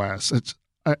iOS.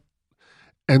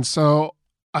 And so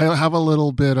I have a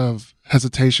little bit of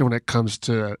hesitation when it comes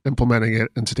to implementing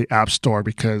it into the App Store,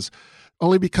 because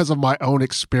of my own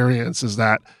experience is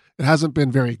that it hasn't been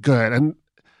very good. And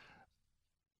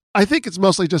I think it's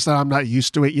mostly just that I'm not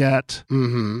used to it yet.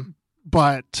 Mm-hmm.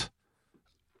 But,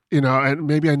 and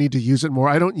maybe I need to use it more.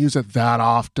 I don't use it that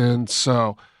often.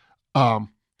 So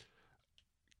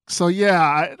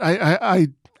yeah,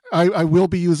 I will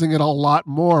be using it a lot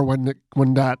more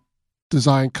when that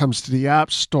design comes to the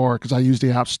App Store, because I use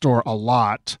the App Store a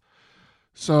lot.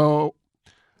 So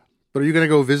But are you going to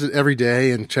go visit every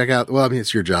day and check out? Well, I mean,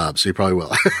 it's your job, so you probably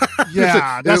will.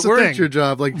 Yeah, that's the thing. It weren't thing. your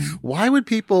job. Like, why would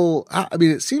people? I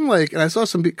mean, it seemed like, and I saw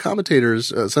some big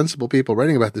commentators, sensible people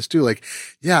writing about this too. Like,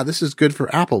 yeah, this is good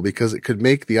for Apple because it could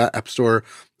make the App Store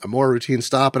a more routine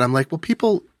stop. And I'm like, well,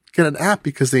 people get an app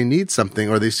because they need something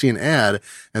or they see an ad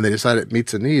and they decide it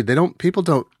meets a need. People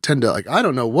don't tend to, like, I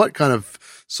don't know what kind of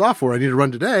software I need to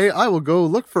run today. I will go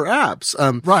look for apps.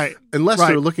 Right. Unless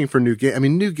they're looking for new game. I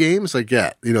mean, new games I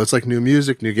get, it's like new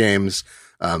music, new games,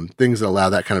 things that allow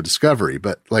that kind of discovery.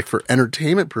 But like for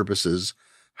entertainment purposes,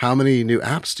 how many new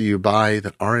apps do you buy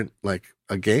that aren't like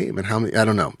a game? And how many, I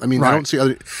don't know. I mean, I don't see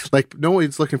other, like no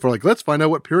one's looking for like, let's find out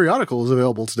what periodical is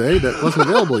available today that wasn't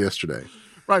available yesterday.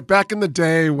 Right. Back in the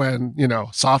day when,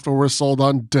 software was sold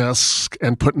on disk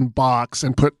and put in box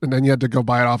and then you had to go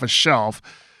buy it off a shelf.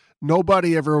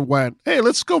 Nobody ever went, hey,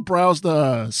 let's go browse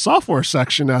the software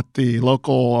section at the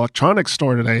local electronics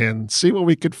store today and see what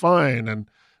we could find. And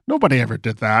nobody ever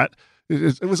did that.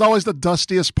 It was always the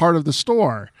dustiest part of the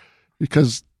store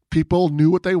because people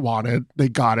knew what they wanted, they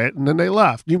got it, and then they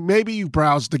left. Maybe you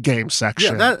browsed the game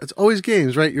section. Yeah, it's always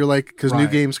games, right? You're like, because new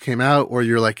games came out, or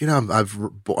you're like,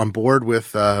 I'm bored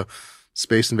with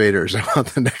Space Invaders. I want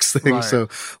the next thing, so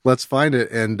let's find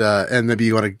it, and maybe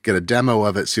you want to get a demo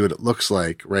of it, see what it looks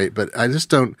like, right? But I just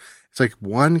don't. It's like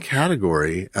one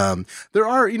category. There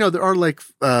are like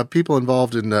people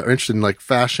involved in or interested in like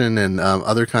fashion and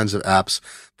other kinds of apps.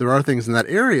 There are things in that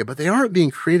area, but they aren't being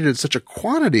created in such a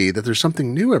quantity that there's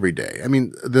something new every day. I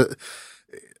mean, I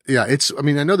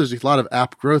know there's a lot of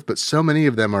app growth, but so many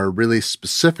of them are really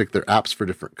specific. They're apps for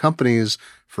different companies,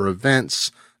 for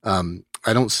events.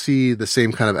 I don't see the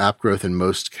same kind of app growth in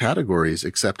most categories,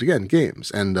 except again,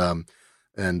 games.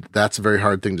 And that's a very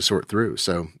hard thing to sort through.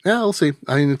 So yeah, we'll see.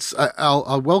 I mean,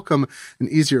 I'll welcome an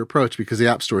easier approach because the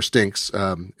App Store stinks,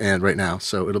 and right now,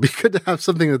 so it'll be good to have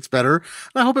something that's better.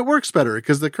 And I hope it works better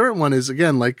because the current one is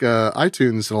again, like,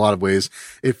 iTunes in a lot of ways.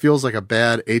 It feels like a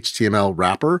bad HTML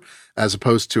wrapper as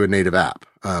opposed to a native app.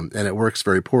 And it works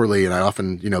very poorly. And I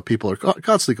often, people are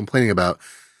constantly complaining about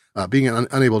being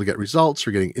unable to get results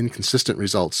or getting inconsistent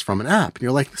results from an app. And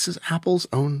you're like, this is Apple's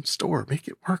own store. Make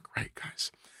it work right, guys.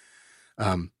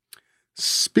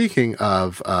 Speaking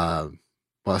of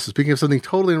something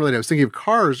totally unrelated, I was thinking of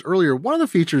cars earlier. One of the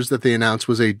features that they announced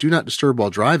was a do not disturb while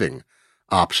driving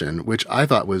option, which I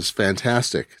thought was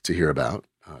fantastic to hear about.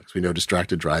 Because we know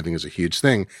distracted driving is a huge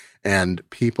thing and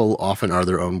people often are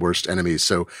their own worst enemies.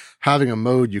 So having a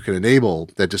mode you can enable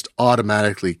that just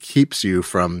automatically keeps you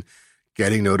from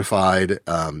getting notified,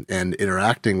 and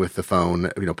interacting with the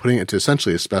phone, putting it into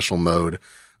essentially a special mode,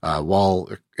 while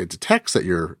it detects that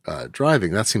you're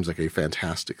driving, that seems like a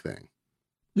fantastic thing.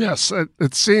 Yes,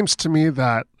 it seems to me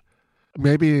that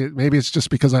maybe it's just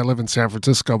because I live in San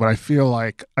Francisco, but I feel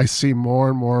like I see more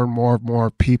and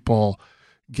more people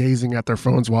gazing at their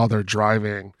phones while they're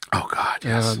driving. Oh God,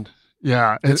 yes. And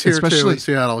yeah, it's here especially too in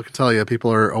Seattle. I can tell you,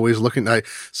 people are always looking. I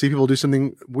see people do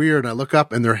something weird, and I look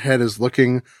up, and their head is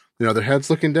looking. Their head's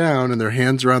looking down, and their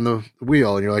hands are on the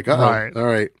wheel, and you're like, uh-oh, all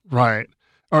right. Right.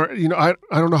 Or, I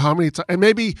don't know how many times, and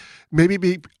maybe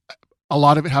a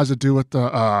lot of it has to do with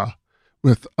the,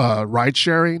 ride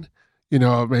sharing,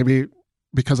 maybe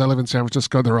because I live in San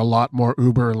Francisco, there are a lot more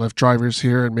Uber and Lyft drivers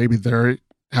here, and maybe they're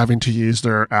having to use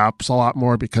their apps a lot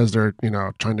more because they're,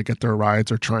 trying to get their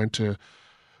rides or trying to,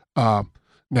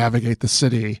 navigate the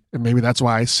city. And maybe that's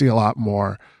why I see a lot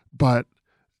more, but,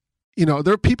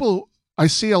 there are people, I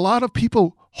see a lot of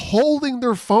people holding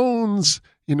their phones,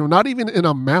 not even in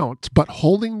a mount, but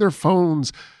holding their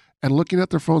phones and looking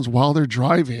at their phones while they're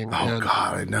driving. Oh,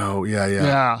 God, I know. Yeah.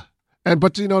 Yeah.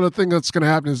 But the thing that's going to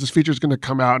happen is this feature is going to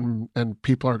come out and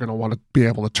people are going to want to be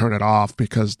able to turn it off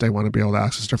because they want to be able to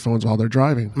access their phones while they're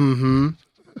driving. Mm-hmm.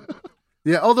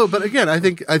 Yeah. But again, I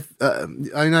think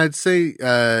I'd say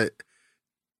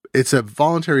it's a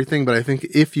voluntary thing, but I think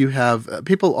if you have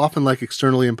people often like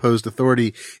externally imposed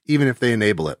authority, even if they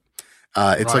enable it.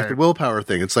 It's like the willpower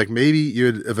thing. It's like maybe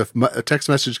if a text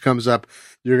message comes up,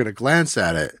 you're going to glance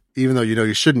at it, even though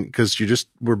you shouldn't, because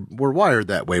we're wired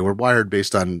that way. We're wired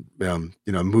based on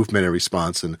movement and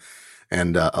response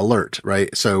and alert,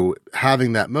 right? So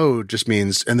having that mode just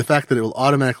means, and the fact that it will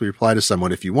automatically reply to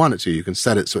someone if you want it to, you can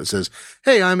set it so it says,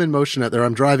 "Hey, I'm in motion out there.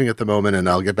 I'm driving at the moment, and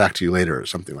I'll get back to you later," or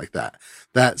something like that.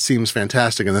 That seems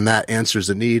fantastic, and then that answers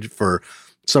the need for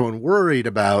someone worried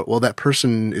about, well, that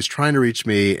person is trying to reach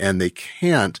me and they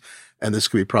can't, and this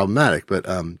could be problematic. But,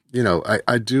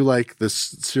 I do like this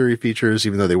Siri features,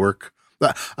 even though they work.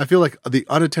 I feel like the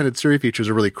unattended Siri features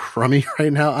are really crummy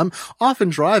right now. I'm often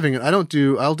driving and I'll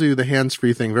do the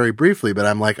hands-free thing very briefly, but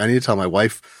I'm like, I need to tell my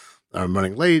wife I'm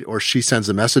running late, or she sends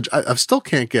a message. I still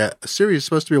can't get Siri is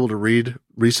supposed to be able to read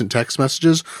recent text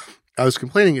messages. I was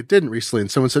complaining it didn't recently, and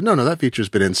someone said, no, that feature's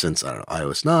been in since, I don't know,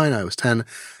 iOS 9, iOS 10.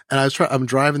 And I'm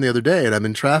driving the other day and I'm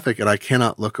in traffic and I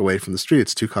cannot look away from the street.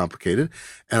 It's too complicated.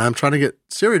 And I'm trying to get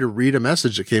Siri to read a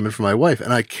message that came in from my wife,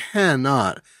 and I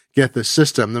cannot get the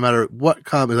system, no matter what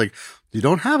comment, like, you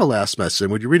don't have a last message.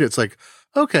 And when you read it, it's like,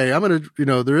 okay, I'm going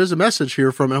to, there is a message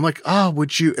here from, and I'm like,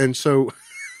 would you? And so,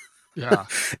 yeah,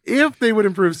 if they would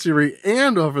improve Siri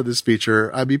and offer this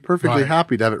feature, I'd be perfectly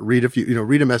happy to have it read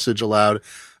read a message aloud,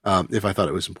 if I thought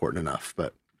it was important enough,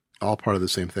 but all part of the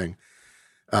same thing.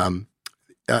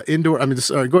 Indoor,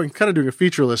 doing a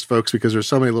feature list, folks, because there's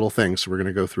so many little things. So we're going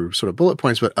to go through sort of bullet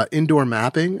points, but indoor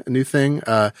mapping, a new thing.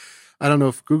 I don't know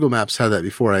if Google Maps had that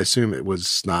before. I assume it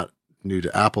was not new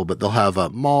to Apple, but they'll have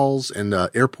malls and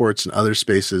airports and other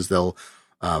spaces. They'll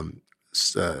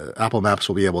Apple Maps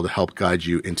will be able to help guide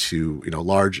you into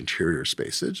large interior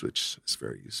spaces, which is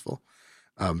very useful.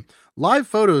 Live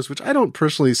photos, which I don't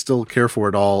personally still care for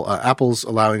at all. Apple's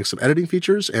allowing some editing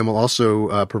features and will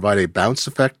also provide a bounce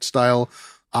effect style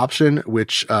option,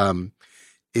 which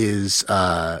is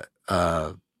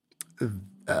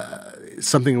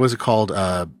something, was it called?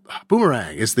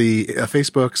 Boomerang is the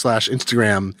Facebook /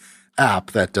 Instagram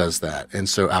app that does that. And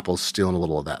so Apple's stealing a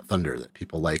little of that thunder that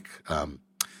people like,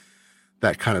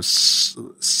 that kind of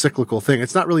cyclical thing.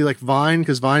 It's not really like Vine,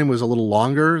 because Vine was a little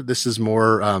longer. This is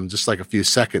more just like a few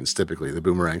seconds. Typically, the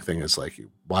boomerang thing is like you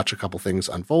watch a couple things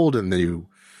unfold and then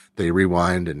they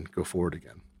rewind and go forward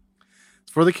again.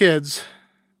 It's for the kids.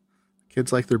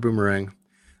 Kids like their boomerang.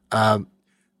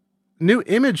 New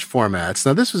image formats.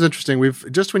 Now, this was interesting.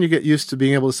 When you get used to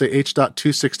being able to say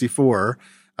H.264,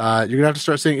 you're going to have to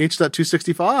start saying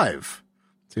H.265.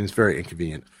 Seems very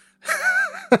inconvenient.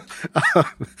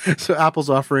 So Apple's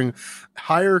offering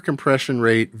higher compression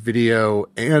rate video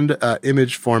and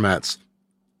image formats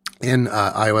in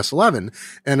iOS 11,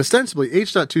 and ostensibly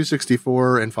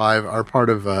H.264 and 5 are part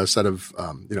of a set of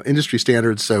industry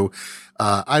standards. So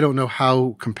I don't know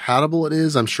how compatible it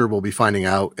is. I'm sure we'll be finding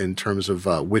out in terms of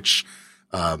which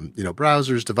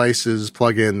browsers, devices,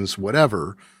 plugins,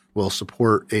 whatever will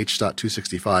support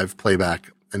H.265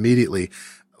 playback immediately.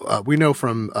 We know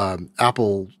from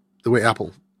Apple, the way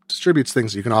Apple distributes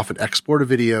things, you can often export a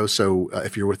video. So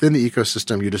if you're within the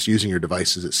ecosystem, you're just using your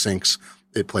devices, it syncs,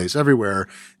 it plays everywhere.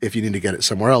 If you need to get it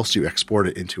somewhere else, you export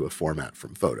it into a format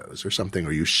from Photos or something,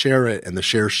 or you share it and the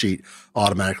share sheet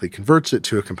automatically converts it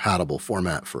to a compatible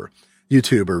format for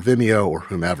YouTube or Vimeo or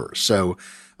whomever. So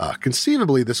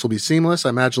conceivably, this will be seamless. I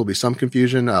imagine there'll be some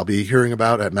confusion I'll be hearing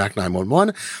about at Mac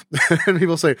 911. And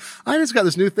people say, I just got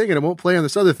this new thing and it won't play on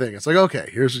this other thing. It's like, okay,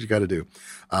 here's what you got to do.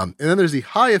 And then there's the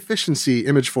high efficiency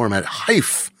image format,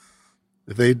 HEIF.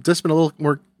 If they'd just been a little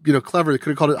more, clever, they could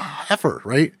have called it Heifer,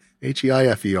 right?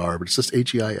 Heifer, but it's just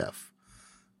HEIF.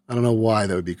 I don't know why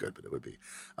that would be good, but it would be.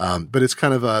 But it's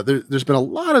kind of there's been a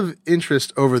lot of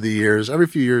interest over the years. Every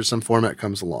few years, some format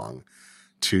comes along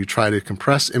to try to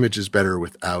compress images better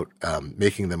without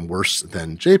making them worse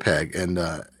than JPEG. And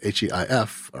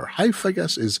HEIF, or HEIF, I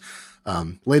guess, is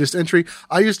latest entry.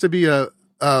 I used to be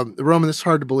Roman, this is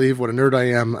hard to believe what a nerd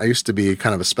I am. I used to be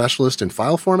kind of a specialist in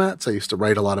file formats. I used to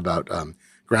write a lot about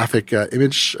graphic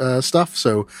image stuff.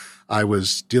 So I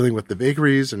was dealing with the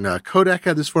vagaries, and Kodak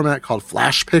had this format called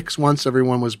FlashPix once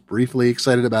everyone was briefly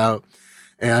excited about.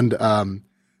 And,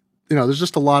 there's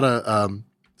just a lot of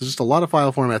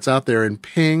file formats out there, and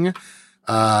Ping,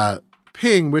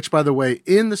 which, by the way,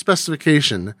 in the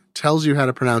specification tells you how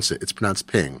to pronounce it. It's pronounced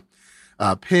Ping.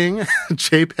 Ping,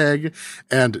 JPEG,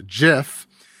 and GIF.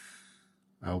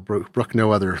 Brook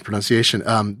no other pronunciation.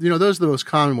 Those are the most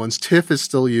common ones. TIFF is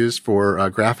still used for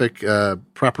graphic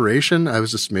preparation. I was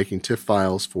just making TIFF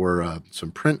files for some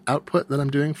print output that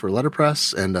I'm doing for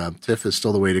letterpress, and TIFF is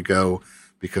still the way to go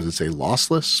because it's a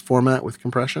lossless format with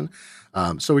compression.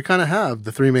 So we kind of have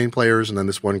the three main players and then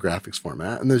this one graphics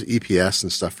format, and there's EPS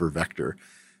and stuff for vector.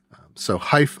 So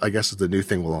HEIF, I guess, is the new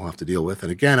thing we'll all have to deal with.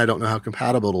 And again, I don't know how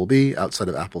compatible it'll be outside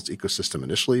of Apple's ecosystem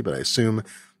initially, but I assume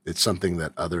it's something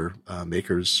that other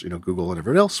makers, Google and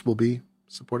everyone else, will be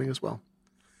supporting as well.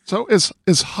 So is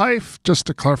HEIF, just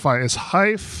to clarify, is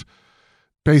HEIF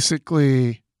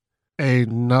basically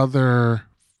another,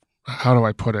 how do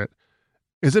I put it?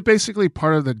 Is it basically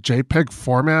part of the JPEG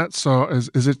format? So is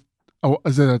it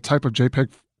a type of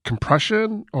JPEG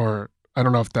compression, or I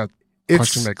don't know if that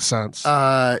question makes sense.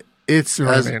 It's, you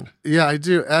know what I mean? Yeah, I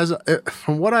do.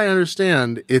 From what I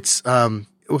understand, it's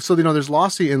there's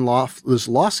lossy and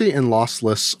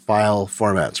lossless file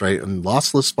formats, right? And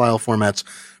lossless file formats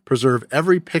preserve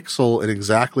every pixel in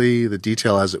exactly the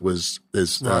detail as it was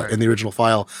in the original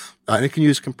file. And it can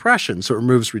use compression, so it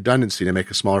removes redundancy to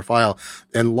make a smaller file.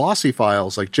 And lossy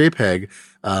files like JPEG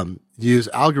use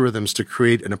algorithms to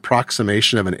create an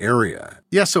approximation of an area.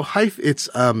 Yeah, so Hive, it's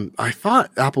I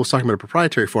thought Apple was talking about a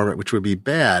proprietary format, which would be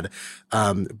bad,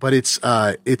 but it's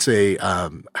like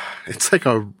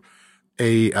a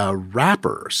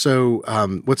wrapper.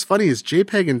 So what's funny is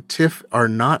JPEG and TIFF are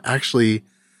not actually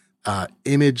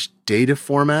image data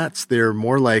formats. They're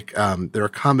more like they're a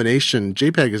combination.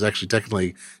 JPEG is actually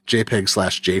technically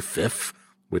JPEG/JFIF,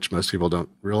 which most people don't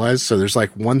realize. So there's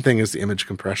like one thing is the image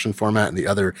compression format, and the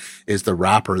other is the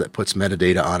wrapper that puts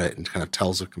metadata on it and kind of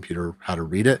tells the computer how to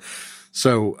read it.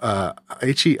 So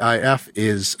HEIF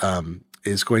is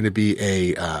going to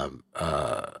be not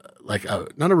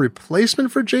a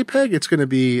replacement for JPEG. It's going to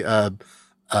be a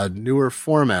newer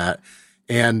format.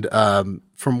 And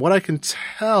from what I can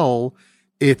tell,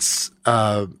 it's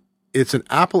an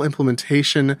Apple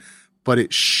implementation, but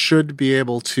it should be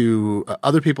able to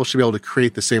other people should be able to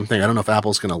create the same thing. I don't know if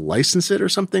Apple's going to license it or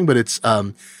something, but it's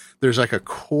there's like a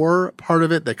core part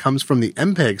of it that comes from the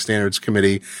MPEG Standards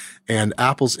Committee, and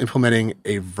Apple's implementing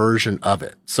a version of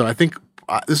it. So I think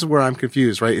this is where I'm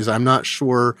confused, right? Is I'm not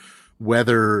sure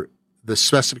whether the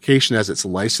specification as it's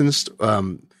licensed,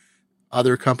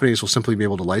 other companies will simply be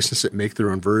able to license it, make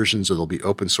their own versions, or there'll be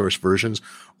open source versions,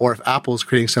 or if Apple is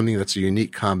creating something that's a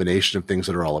unique combination of things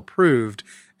that are all approved,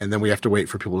 and then we have to wait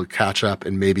for people to catch up,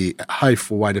 and maybe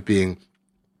Hive will wind up being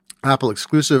Apple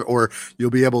exclusive, or you'll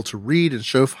be able to read and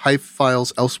show Hive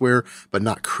files elsewhere, but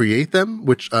not create them,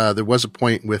 which there was a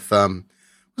point with it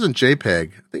wasn't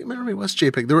JPEG. I think maybe it was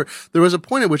JPEG. There was a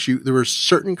point at which there were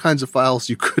certain kinds of files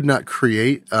you could not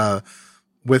create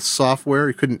with software.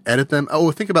 You couldn't edit them.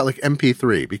 Oh, think about like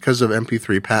MP3. Because of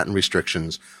MP3 patent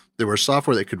restrictions, there was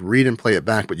software that could read and play it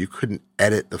back, but you couldn't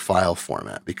edit the file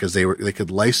format because they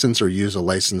could license or use a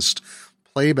licensed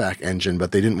playback engine,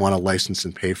 but they didn't want to license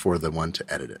and pay for the one to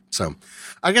edit it. So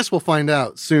I guess we'll find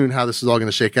out soon how this is all going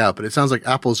to shake out, but it sounds like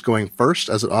Apple's going first,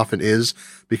 as it often is,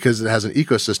 because it has an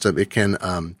ecosystem. It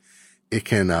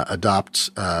can adopt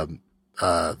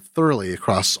thoroughly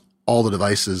across all the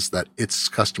devices that its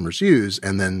customers use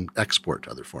and then export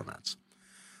to other formats.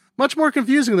 Much more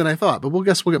confusing than I thought, but we'll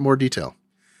get more detail.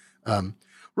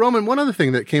 Roman, one other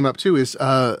thing that came up too is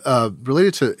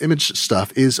related to image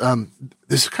stuff is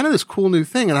this kind of this cool new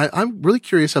thing, and I'm really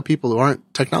curious how people who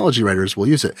aren't technology writers will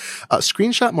use it.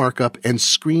 Screenshot markup and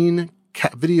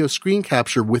video screen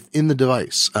capture within the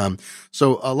device.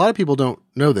 So a lot of people don't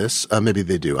know this. Maybe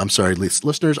they do. I'm sorry,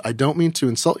 listeners. I don't mean to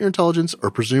insult your intelligence or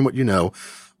presume what you know,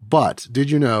 but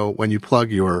did you know when you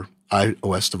plug your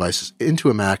iOS devices into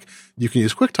a Mac, you can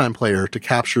use QuickTime Player to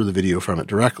capture the video from it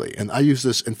directly? And I use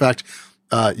this. In fact,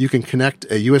 you can connect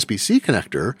a USB-C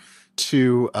connector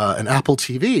to an Apple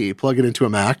TV, plug it into a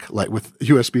Mac, like with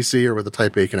USB-C or with a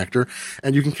Type A connector,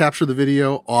 and you can capture the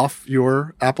video off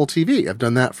your Apple TV. I've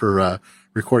done that for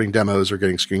recording demos or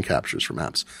getting screen captures from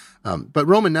apps. But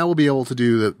Roman, now we'll be able to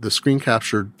do the screen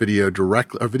captured video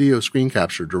directly, or video screen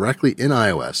capture directly in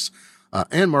iOS.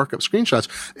 And markup screenshots.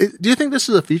 Do you think this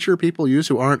is a feature people use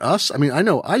who aren't us? I mean, I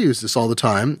know I use this all the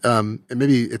time. And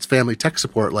maybe it's family tech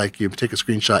support, like you take a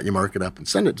screenshot, you mark it up and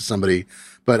send it to somebody.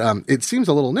 But it seems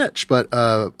a little niche, but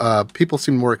people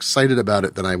seem more excited about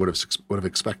it than I would have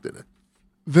expected it.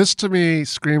 This to me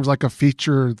screams like a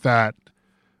feature that,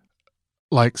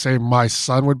 like, say, my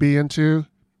son would be into.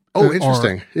 Oh,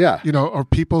 interesting. Yeah. Or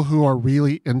people who are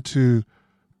really into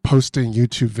posting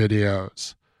YouTube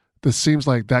videos. This seems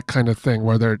like that kind of thing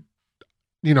where they're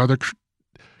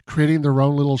creating their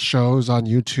own little shows on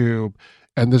YouTube,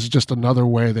 and this is just another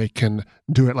way they can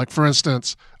do it. Like, for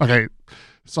instance, okay,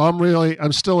 so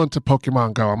I'm still into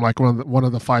Pokemon Go. I'm like one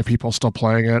of the 5 people still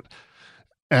playing it,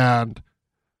 and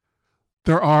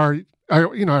there are,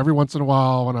 every once in a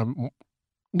while when I'm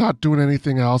not doing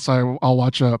anything else, I'll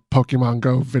watch a Pokemon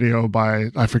Go video by,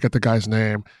 I forget the guy's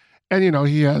name. And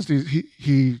he has these.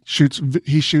 He shoots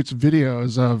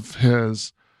videos of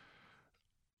his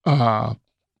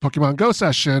Pokemon Go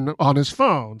session on his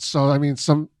phone. So I mean,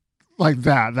 some like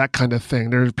that kind of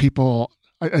thing. There's people.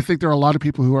 I think there are a lot of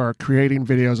people who are creating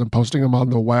videos and posting them on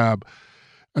the web,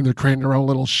 and they're creating their own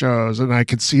little shows. And I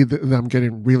could see them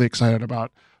getting really excited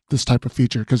about this type of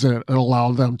feature because it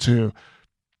allows them to.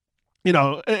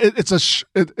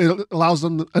 It allows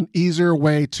them an easier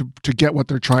way to get what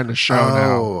they're trying to show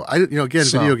now.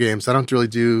 Video games. I don't really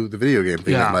do the video game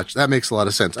thing that much. That makes a lot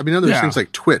of sense. I mean, there's things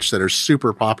like Twitch that are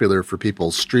super popular for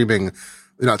people streaming,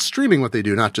 not streaming what they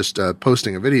do, not just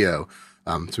posting a video.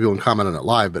 So people can comment on it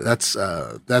live, but that's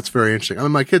very interesting. I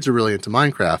mean, my kids are really into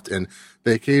Minecraft, and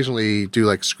they occasionally do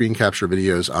like screen capture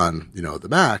videos on, the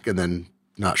Mac, and then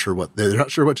they're not sure what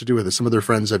to do with it. Some of their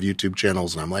friends have YouTube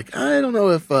channels, and I'm like, I don't know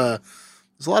if, there's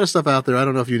a lot of stuff out there. I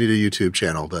don't know if you need a YouTube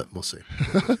channel, but we'll see.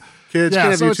 Kids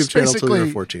can't have YouTube channels until they're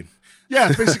 14. Yeah,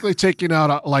 it's basically taking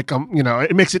out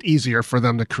it makes it easier for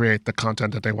them to create the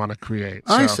content that they want to create.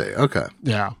 So, I see. Okay.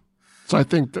 Yeah. So I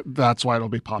think that's why it'll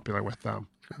be popular with them.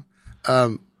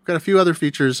 Got a few other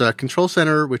features. Control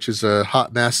Center, which is a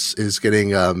hot mess, is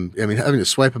getting, having to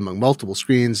swipe among multiple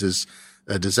screens is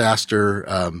a disaster.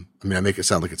 I make it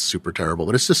sound like it's super terrible,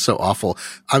 but it's just so awful.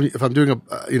 If I'm doing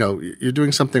you're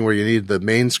doing something where you need the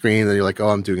main screen, and you're like, oh,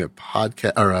 I'm doing a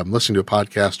podcast, or I'm listening to a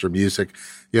podcast or music,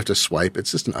 you have to swipe.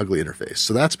 It's just an ugly interface.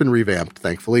 So that's been revamped,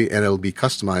 thankfully, and it'll be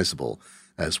customizable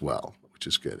as well, which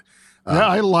is good.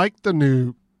 I like the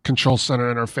new Control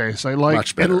Center interface. I like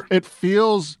much better. It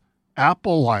feels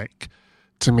Apple-like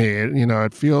to me.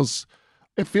 It feels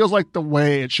like the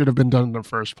way it should have been done in the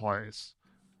first place.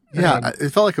 Yeah, it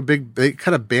felt like they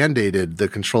kind of band-aided the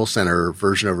Control Center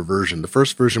version over version. The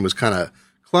first version was kind of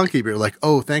clunky, but you're like,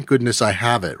 oh, thank goodness I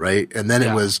have it, right? And then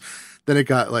it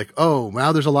got like, oh,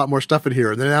 wow, there's a lot more stuff in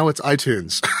here. And then now it's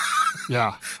iTunes.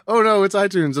 Yeah. Oh no, it's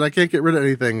iTunes, and I can't get rid of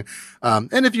anything.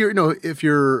 And if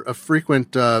you're a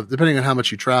frequent, depending on how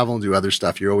much you travel and do other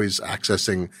stuff, you're always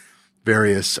accessing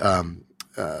various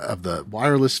of the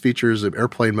wireless features of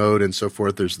airplane mode and so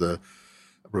forth. There's the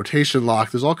rotation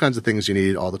lock. There's all kinds of things you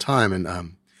need all the time. And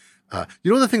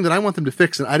the thing that I want them to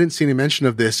fix, and I didn't see any mention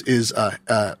of this, is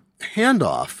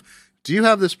handoff. Do you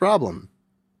have this problem?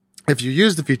 If you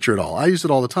use the feature at all, I use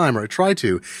it all the time, or I try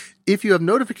to. If you have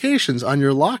notifications on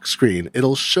your lock screen,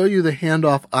 it'll show you the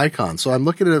handoff icon. So I'm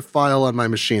looking at a file on my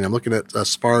machine. I'm looking at a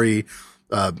Safari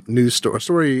news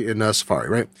story in Safari,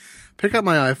 right? Pick up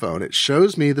my iPhone. It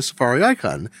shows me the Safari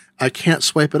icon. I can't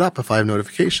swipe it up if I have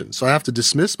notifications. So I have to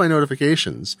dismiss my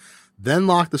notifications, then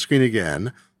lock the screen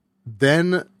again,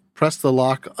 then press the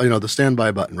lock, the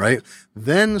standby button, right?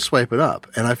 Then swipe it up.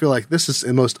 And I feel like this is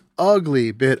the most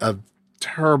ugly bit of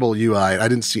terrible UI. I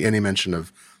didn't see any mention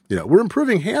of, we're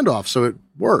improving handoff so it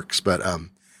works, but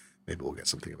maybe we'll get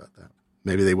something about that.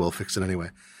 Maybe they will fix it anyway.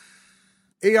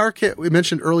 ARKit, we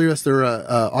mentioned earlier, that's their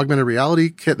augmented reality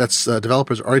kit that's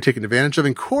developers are already taking advantage of.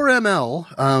 And Core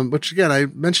ML, which again, I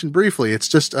mentioned briefly, it's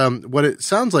just what it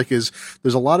sounds like is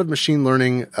there's a lot of machine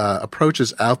learning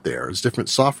approaches out there. There's different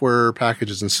software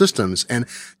packages and systems, and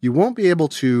you won't be able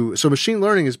to. So machine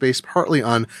learning is based partly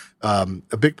on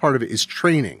a big part of it is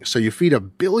training. So you feed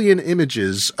 1 billion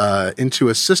images into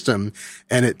a system,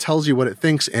 and it tells you what it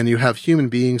thinks, and you have human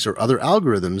beings or other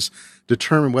algorithms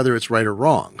determine whether it's right or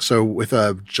wrong. So with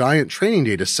a giant training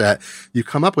data set, you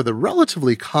come up with a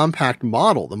relatively compact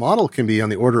model. The model can be on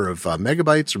the order of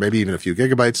megabytes or maybe even a few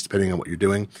gigabytes, depending on what you're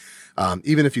doing.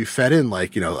 Even if you fed in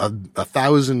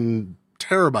 1,000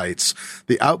 terabytes,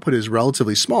 the output is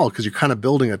relatively small because you're kind of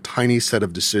building a tiny set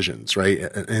of decisions, right?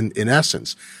 In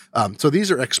essence. So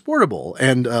these are exportable.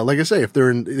 And, like I say,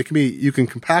 you can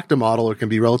compact a model, or it can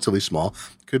be relatively small.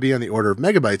 It could be on the order of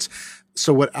megabytes.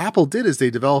 So what Apple did is they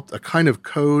developed a kind of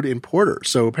code importer.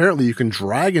 So apparently you can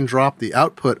drag and drop the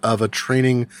output of a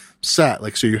training set.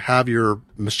 So you have your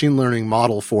machine learning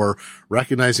model for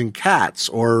recognizing cats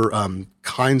or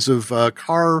kinds of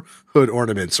car hood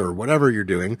ornaments or whatever you're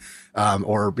doing,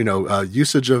 or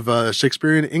usage of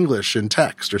Shakespearean English in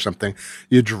text or something.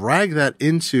 You drag that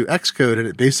into Xcode, and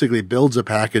it basically builds a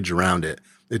package around it.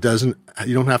 You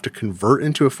don't have to convert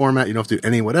into a format. You don't have to do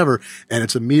any whatever. And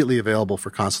it's immediately available for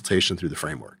consultation through the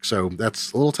framework. So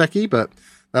that's a little techie, but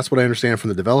that's what I understand from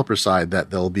the developer side, that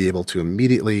they'll be able to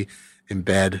immediately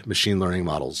embed machine learning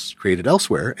models created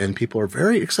elsewhere. And people are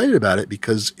very excited about it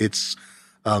because it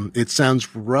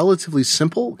sounds relatively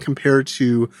simple compared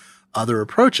to other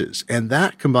approaches. And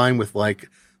that combined with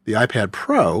the iPad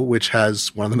Pro, which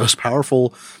has one of the most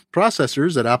powerful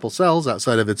processors that Apple sells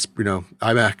outside of its,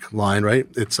 iMac line, right?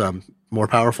 It's more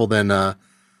powerful than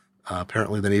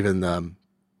apparently than even I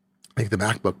think the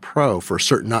MacBook Pro for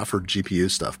certain, not for GPU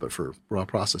stuff, but for raw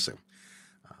processing.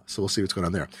 So we'll see what's going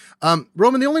on there.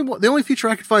 Roman, the only feature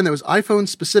I could find that was iPhone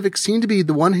specific seemed to be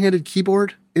the one-handed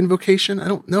keyboard invocation. I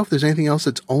don't know if there's anything else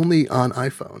that's only on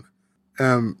iPhone.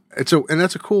 And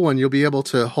that's a cool one. You'll be able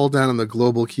to hold down on the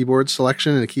global keyboard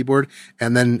selection in a keyboard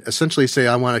and then essentially say,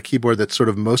 I want a keyboard that's sort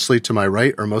of mostly to my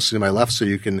right or mostly to my left. So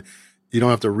you don't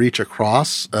have to reach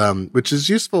across, which is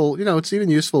useful. It's even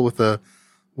useful with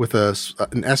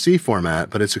an SE format,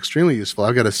 but it's extremely useful.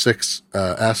 I've got a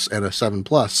 6S and a 7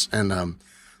 Plus, and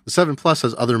the 7 Plus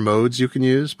has other modes you can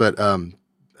use, but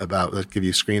that give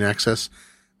you screen access.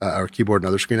 or keyboard and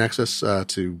other screen access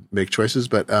to make choices.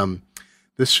 But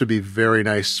this should be very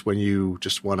nice when you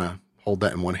just want to hold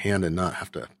that in one hand and not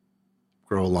have to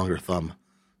grow a longer thumb.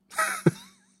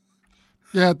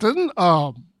 Yeah, didn't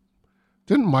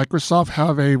Microsoft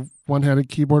have a one-handed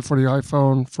keyboard for the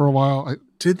iPhone for a while?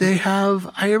 Did they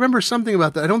have? I remember something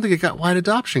about that. I don't think it got wide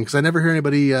adoption because I never hear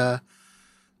anybody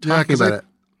talking about it.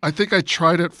 I think I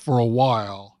tried it for a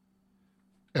while,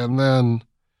 and then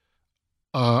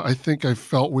I think I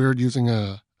felt weird using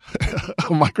a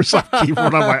Microsoft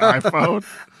keyboard on my iPhone.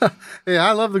 Yeah,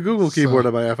 I love the Google keyboard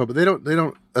on my iPhone, but they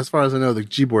don't. As far as I know, the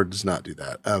Gboard does not do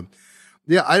that.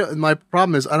 Yeah, my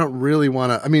problem is I don't really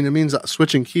want to. I mean, it means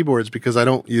switching keyboards because I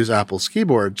don't use Apple's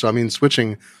keyboard. So I mean,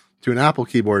 switching to an Apple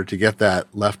keyboard to get that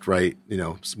left-right,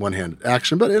 one-handed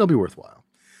action, but it'll be worthwhile.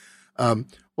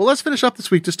 Well, let's finish up this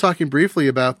week just talking briefly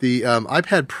about the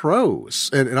iPad Pros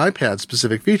and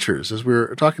iPad-specific features. As we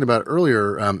were talking about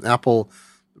earlier, Apple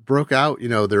broke out,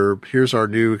 here's our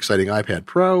new exciting iPad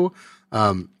Pro,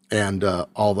 and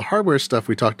all the hardware stuff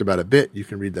we talked about a bit. You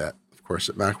can read that, of course,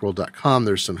 at macworld.com.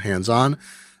 There's some hands-on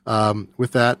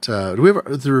with that. Do we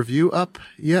have the review up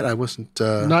yet? I wasn't.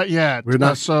 Not yet. We're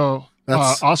not.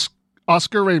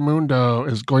 Oscar Raimundo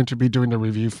is going to be doing the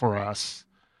review for us,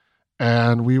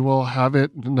 and we will have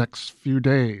it in the next few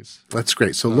days. That's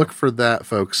great. So look for that,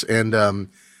 folks, and to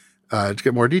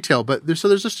get more detail. But there's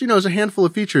just there's a handful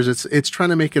of features. It's trying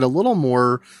to make it a little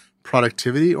more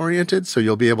productivity oriented. So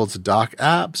you'll be able to dock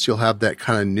apps. You'll have that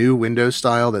kind of new window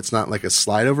style that's not like a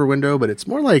slide over window, but it's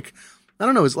more like, I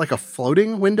don't know, it's like a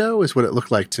floating window is what it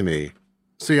looked like to me.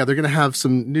 So yeah, they're going to have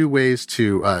some new ways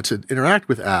to interact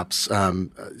with apps.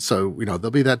 So there'll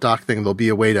be that dock thing. There'll be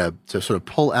a way to sort of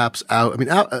pull apps out. I mean,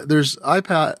 there's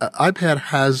iPad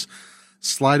has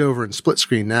slide over and split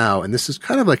screen now, and this is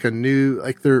kind of like a new,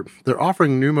 like they're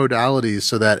offering new modalities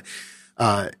so that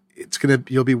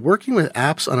you'll be working with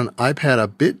apps on an iPad a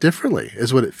bit differently,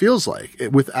 is what it feels like,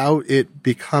 without it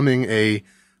becoming a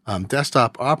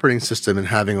desktop operating system and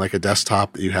having like a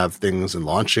desktop that you have things and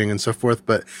launching and so forth.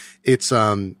 But it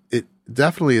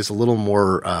definitely is a little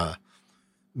more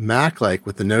Mac-like,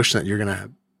 with the notion that you're going to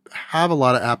have a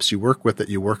lot of apps you work with that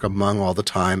you work among all the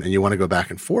time, and you want to go back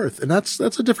and forth. And that's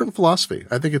a different philosophy.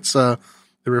 I think it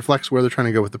reflects where they're trying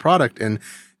to go with the product. And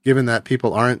given that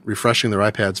people aren't refreshing their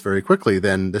iPads very quickly,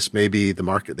 then this may be the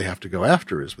market they have to go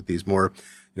after, is with these more,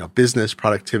 business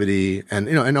productivity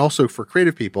and also for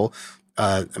creative people.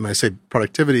 When I say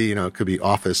productivity, it could be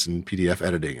Office and PDF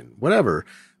editing and whatever,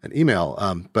 and email.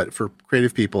 But for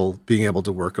creative people, being able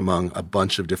to work among a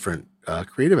bunch of different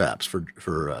creative apps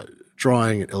for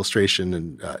drawing and illustration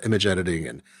and image editing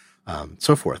and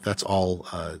so forth. That's all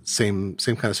same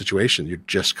kind of situation. You're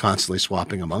just constantly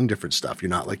swapping among different stuff. You're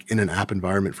not like in an app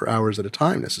environment for hours at a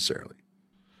time necessarily.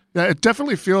 Yeah, it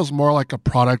definitely feels more like a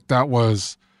product that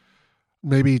was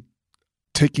maybe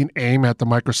taking aim at the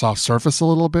Microsoft Surface a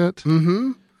little bit.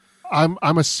 Mm-hmm.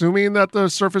 I'm assuming that the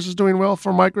Surface is doing well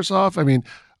for Microsoft. I mean,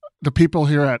 the people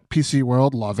here at PC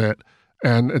World love it,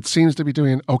 and it seems to be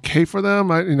doing okay for them.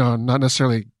 Not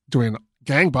necessarily doing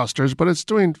gangbusters, but it's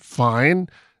doing fine,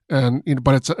 and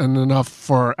but it's enough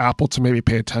for Apple to maybe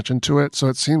pay attention to it. So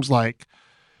it seems like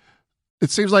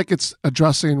it's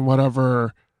addressing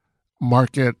whatever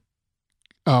market,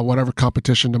 whatever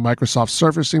competition the Microsoft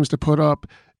Surface seems to put up.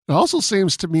 It also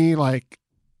seems to me like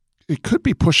it could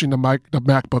be pushing the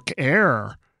MacBook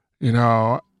Air,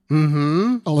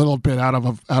 mm-hmm. a little bit out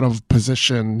of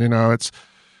position.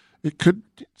 It could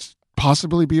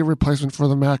possibly be a replacement for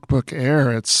the MacBook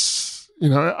Air. It's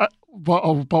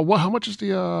but what? How much is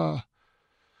the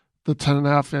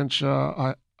 10.5 inch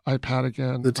iPad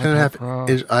again? The 10.5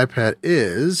 inch iPad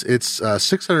it's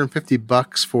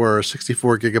 $650 for a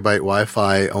 64 gigabyte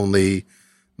Wi-Fi only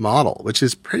model, which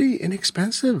is pretty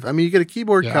inexpensive. I mean, you get a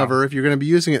keyboard cover if you're going to be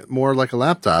using it more like a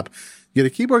laptop. You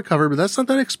get a keyboard cover, but that's not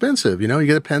that expensive. You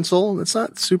get a pencil. It's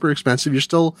not super expensive. You're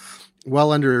still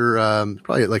well under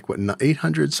probably like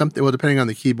 800 something. Well, depending on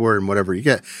the keyboard and whatever you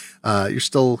get, you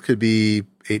still could be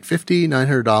 $850,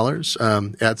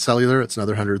 $900. Add cellular, it's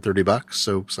another $130.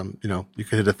 So you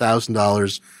could hit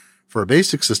 $1,000 for a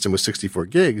basic system with 64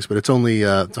 gigs, but it's only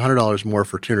it's $100 more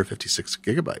for 256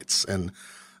 gigabytes. And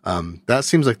that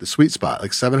seems like the sweet spot,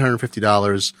 like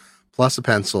 $750 plus a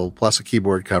pencil, plus a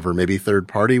keyboard cover, maybe third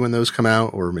party when those come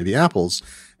out, or maybe Apple's.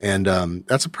 And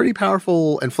that's a pretty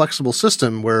powerful and flexible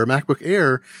system, where a MacBook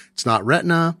Air, it's not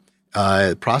Retina.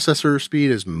 Processor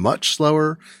speed is much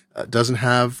slower. Doesn't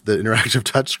have the interactive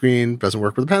touchscreen, doesn't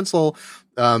work with a pencil.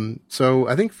 So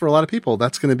I think for a lot of people,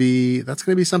 that's going to be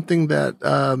something that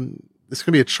it's going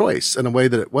to be a choice in a way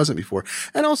that it wasn't before.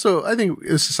 And also, I think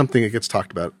this is something that gets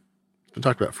talked about been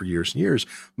talked about for years and years.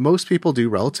 Most people do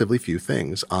relatively few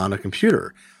things on a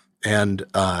computer. And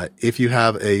if you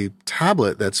have a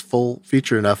tablet that's full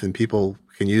feature enough and people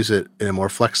can use it in a more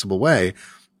flexible way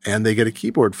and they get a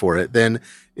keyboard for it, then,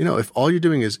 if all you're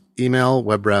doing is email,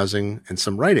 web browsing, and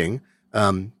some writing,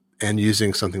 and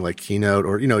using something like Keynote,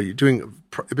 or, you're doing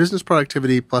business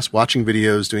productivity plus watching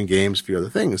videos, doing games, a few other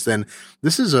things, then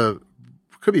this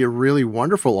could be a really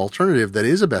wonderful alternative that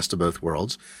is a best of both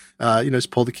worlds. Just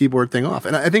pull the keyboard thing off.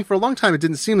 And I think for a long time it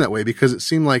didn't seem that way because it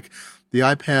seemed like the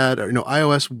iPad or,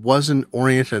 iOS wasn't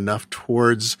oriented enough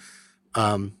towards,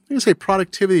 I'm going to say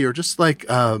productivity or just like,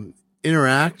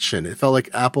 interaction. It felt like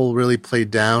Apple really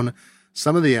played down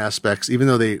some of the aspects, even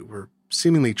though they were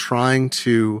seemingly trying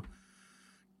to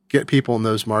get people in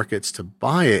those markets to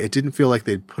buy it. It didn't feel like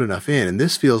they'd put enough in. And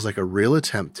this feels like a real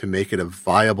attempt to make it a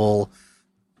viable,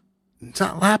 it's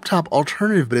not laptop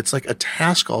alternative, but it's like a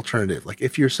task alternative. Like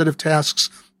if your set of tasks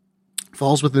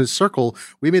falls within a circle,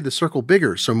 we made the circle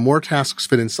bigger so more tasks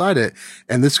fit inside it.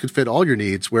 And this could fit all your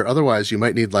needs, where otherwise you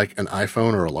might need like an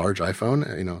iPhone or a large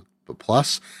iPhone, but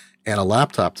plus, and a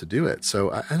laptop to do it.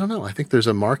 So I don't know. I think there's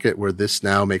a market where this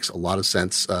now makes a lot of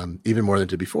sense, even more than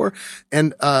it did before.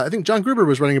 And I think John Gruber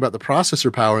was writing about the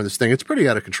processor power in this thing. It's pretty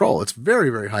out of control. It's very,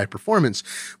 very high performance,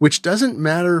 which doesn't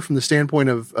matter from the standpoint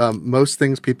of most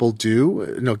things people do.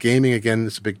 Gaming, again,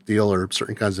 is a big deal, or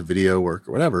certain kinds of video work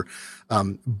or whatever.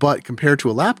 But compared to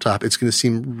a laptop, it's going to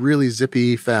seem really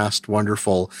zippy, fast,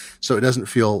 wonderful. So it doesn't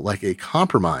feel like a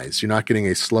compromise. You're not getting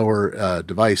a slower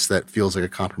device that feels like a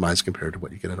compromise compared to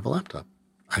what you get out of a laptop.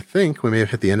 I think we may have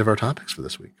hit the end of our topics for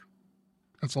this week.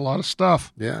 That's a lot of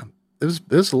stuff. Yeah,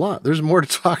 there's a lot. There's more to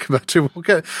talk about too.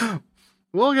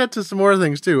 We'll get to some more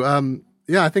things too. I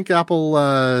think Apple.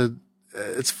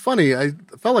 It's funny. I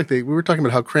felt like we were talking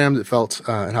about how crammed it felt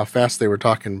and how fast they were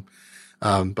talking.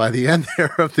 By the end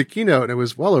there of the keynote, and it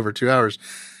was well over 2 hours.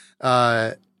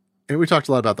 And we talked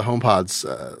a lot about the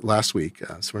HomePods last week,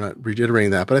 so we're not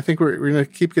reiterating that. But I think we're going to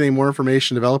keep getting more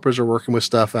information. Developers are working with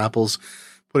stuff. Apple's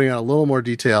putting out a little more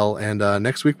detail, and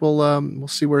next week we'll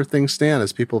see where things stand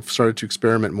as people have started to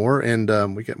experiment more,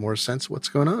 and we get more sense of what's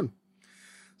going on.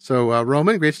 So,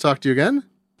 Roman, great to talk to you again.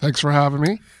 Thanks for having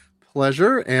me.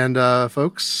 Pleasure. And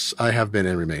folks, I have been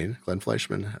and remain Glenn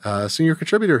Fleischman, senior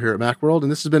contributor here at Macworld,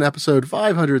 and this has been episode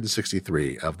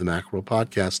 563 of the Macworld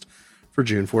podcast for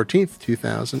June 14th,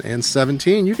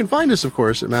 2017. You can find us, of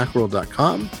course, at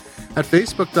macworld.com, at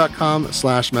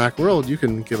facebook.com/Macworld. You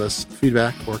can give us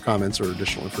feedback or comments or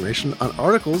additional information on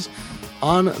articles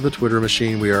on the Twitter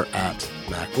machine. We are at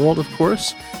Macworld, of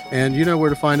course, and you know where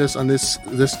to find us on this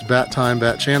Bat Time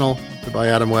Bat channel. Goodbye,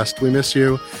 Adam West. We miss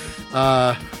you.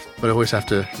 But I always have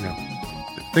to,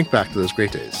 think back to those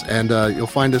great days. And you'll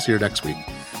find us here next week.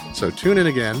 So tune in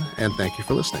again, and thank you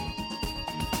for listening.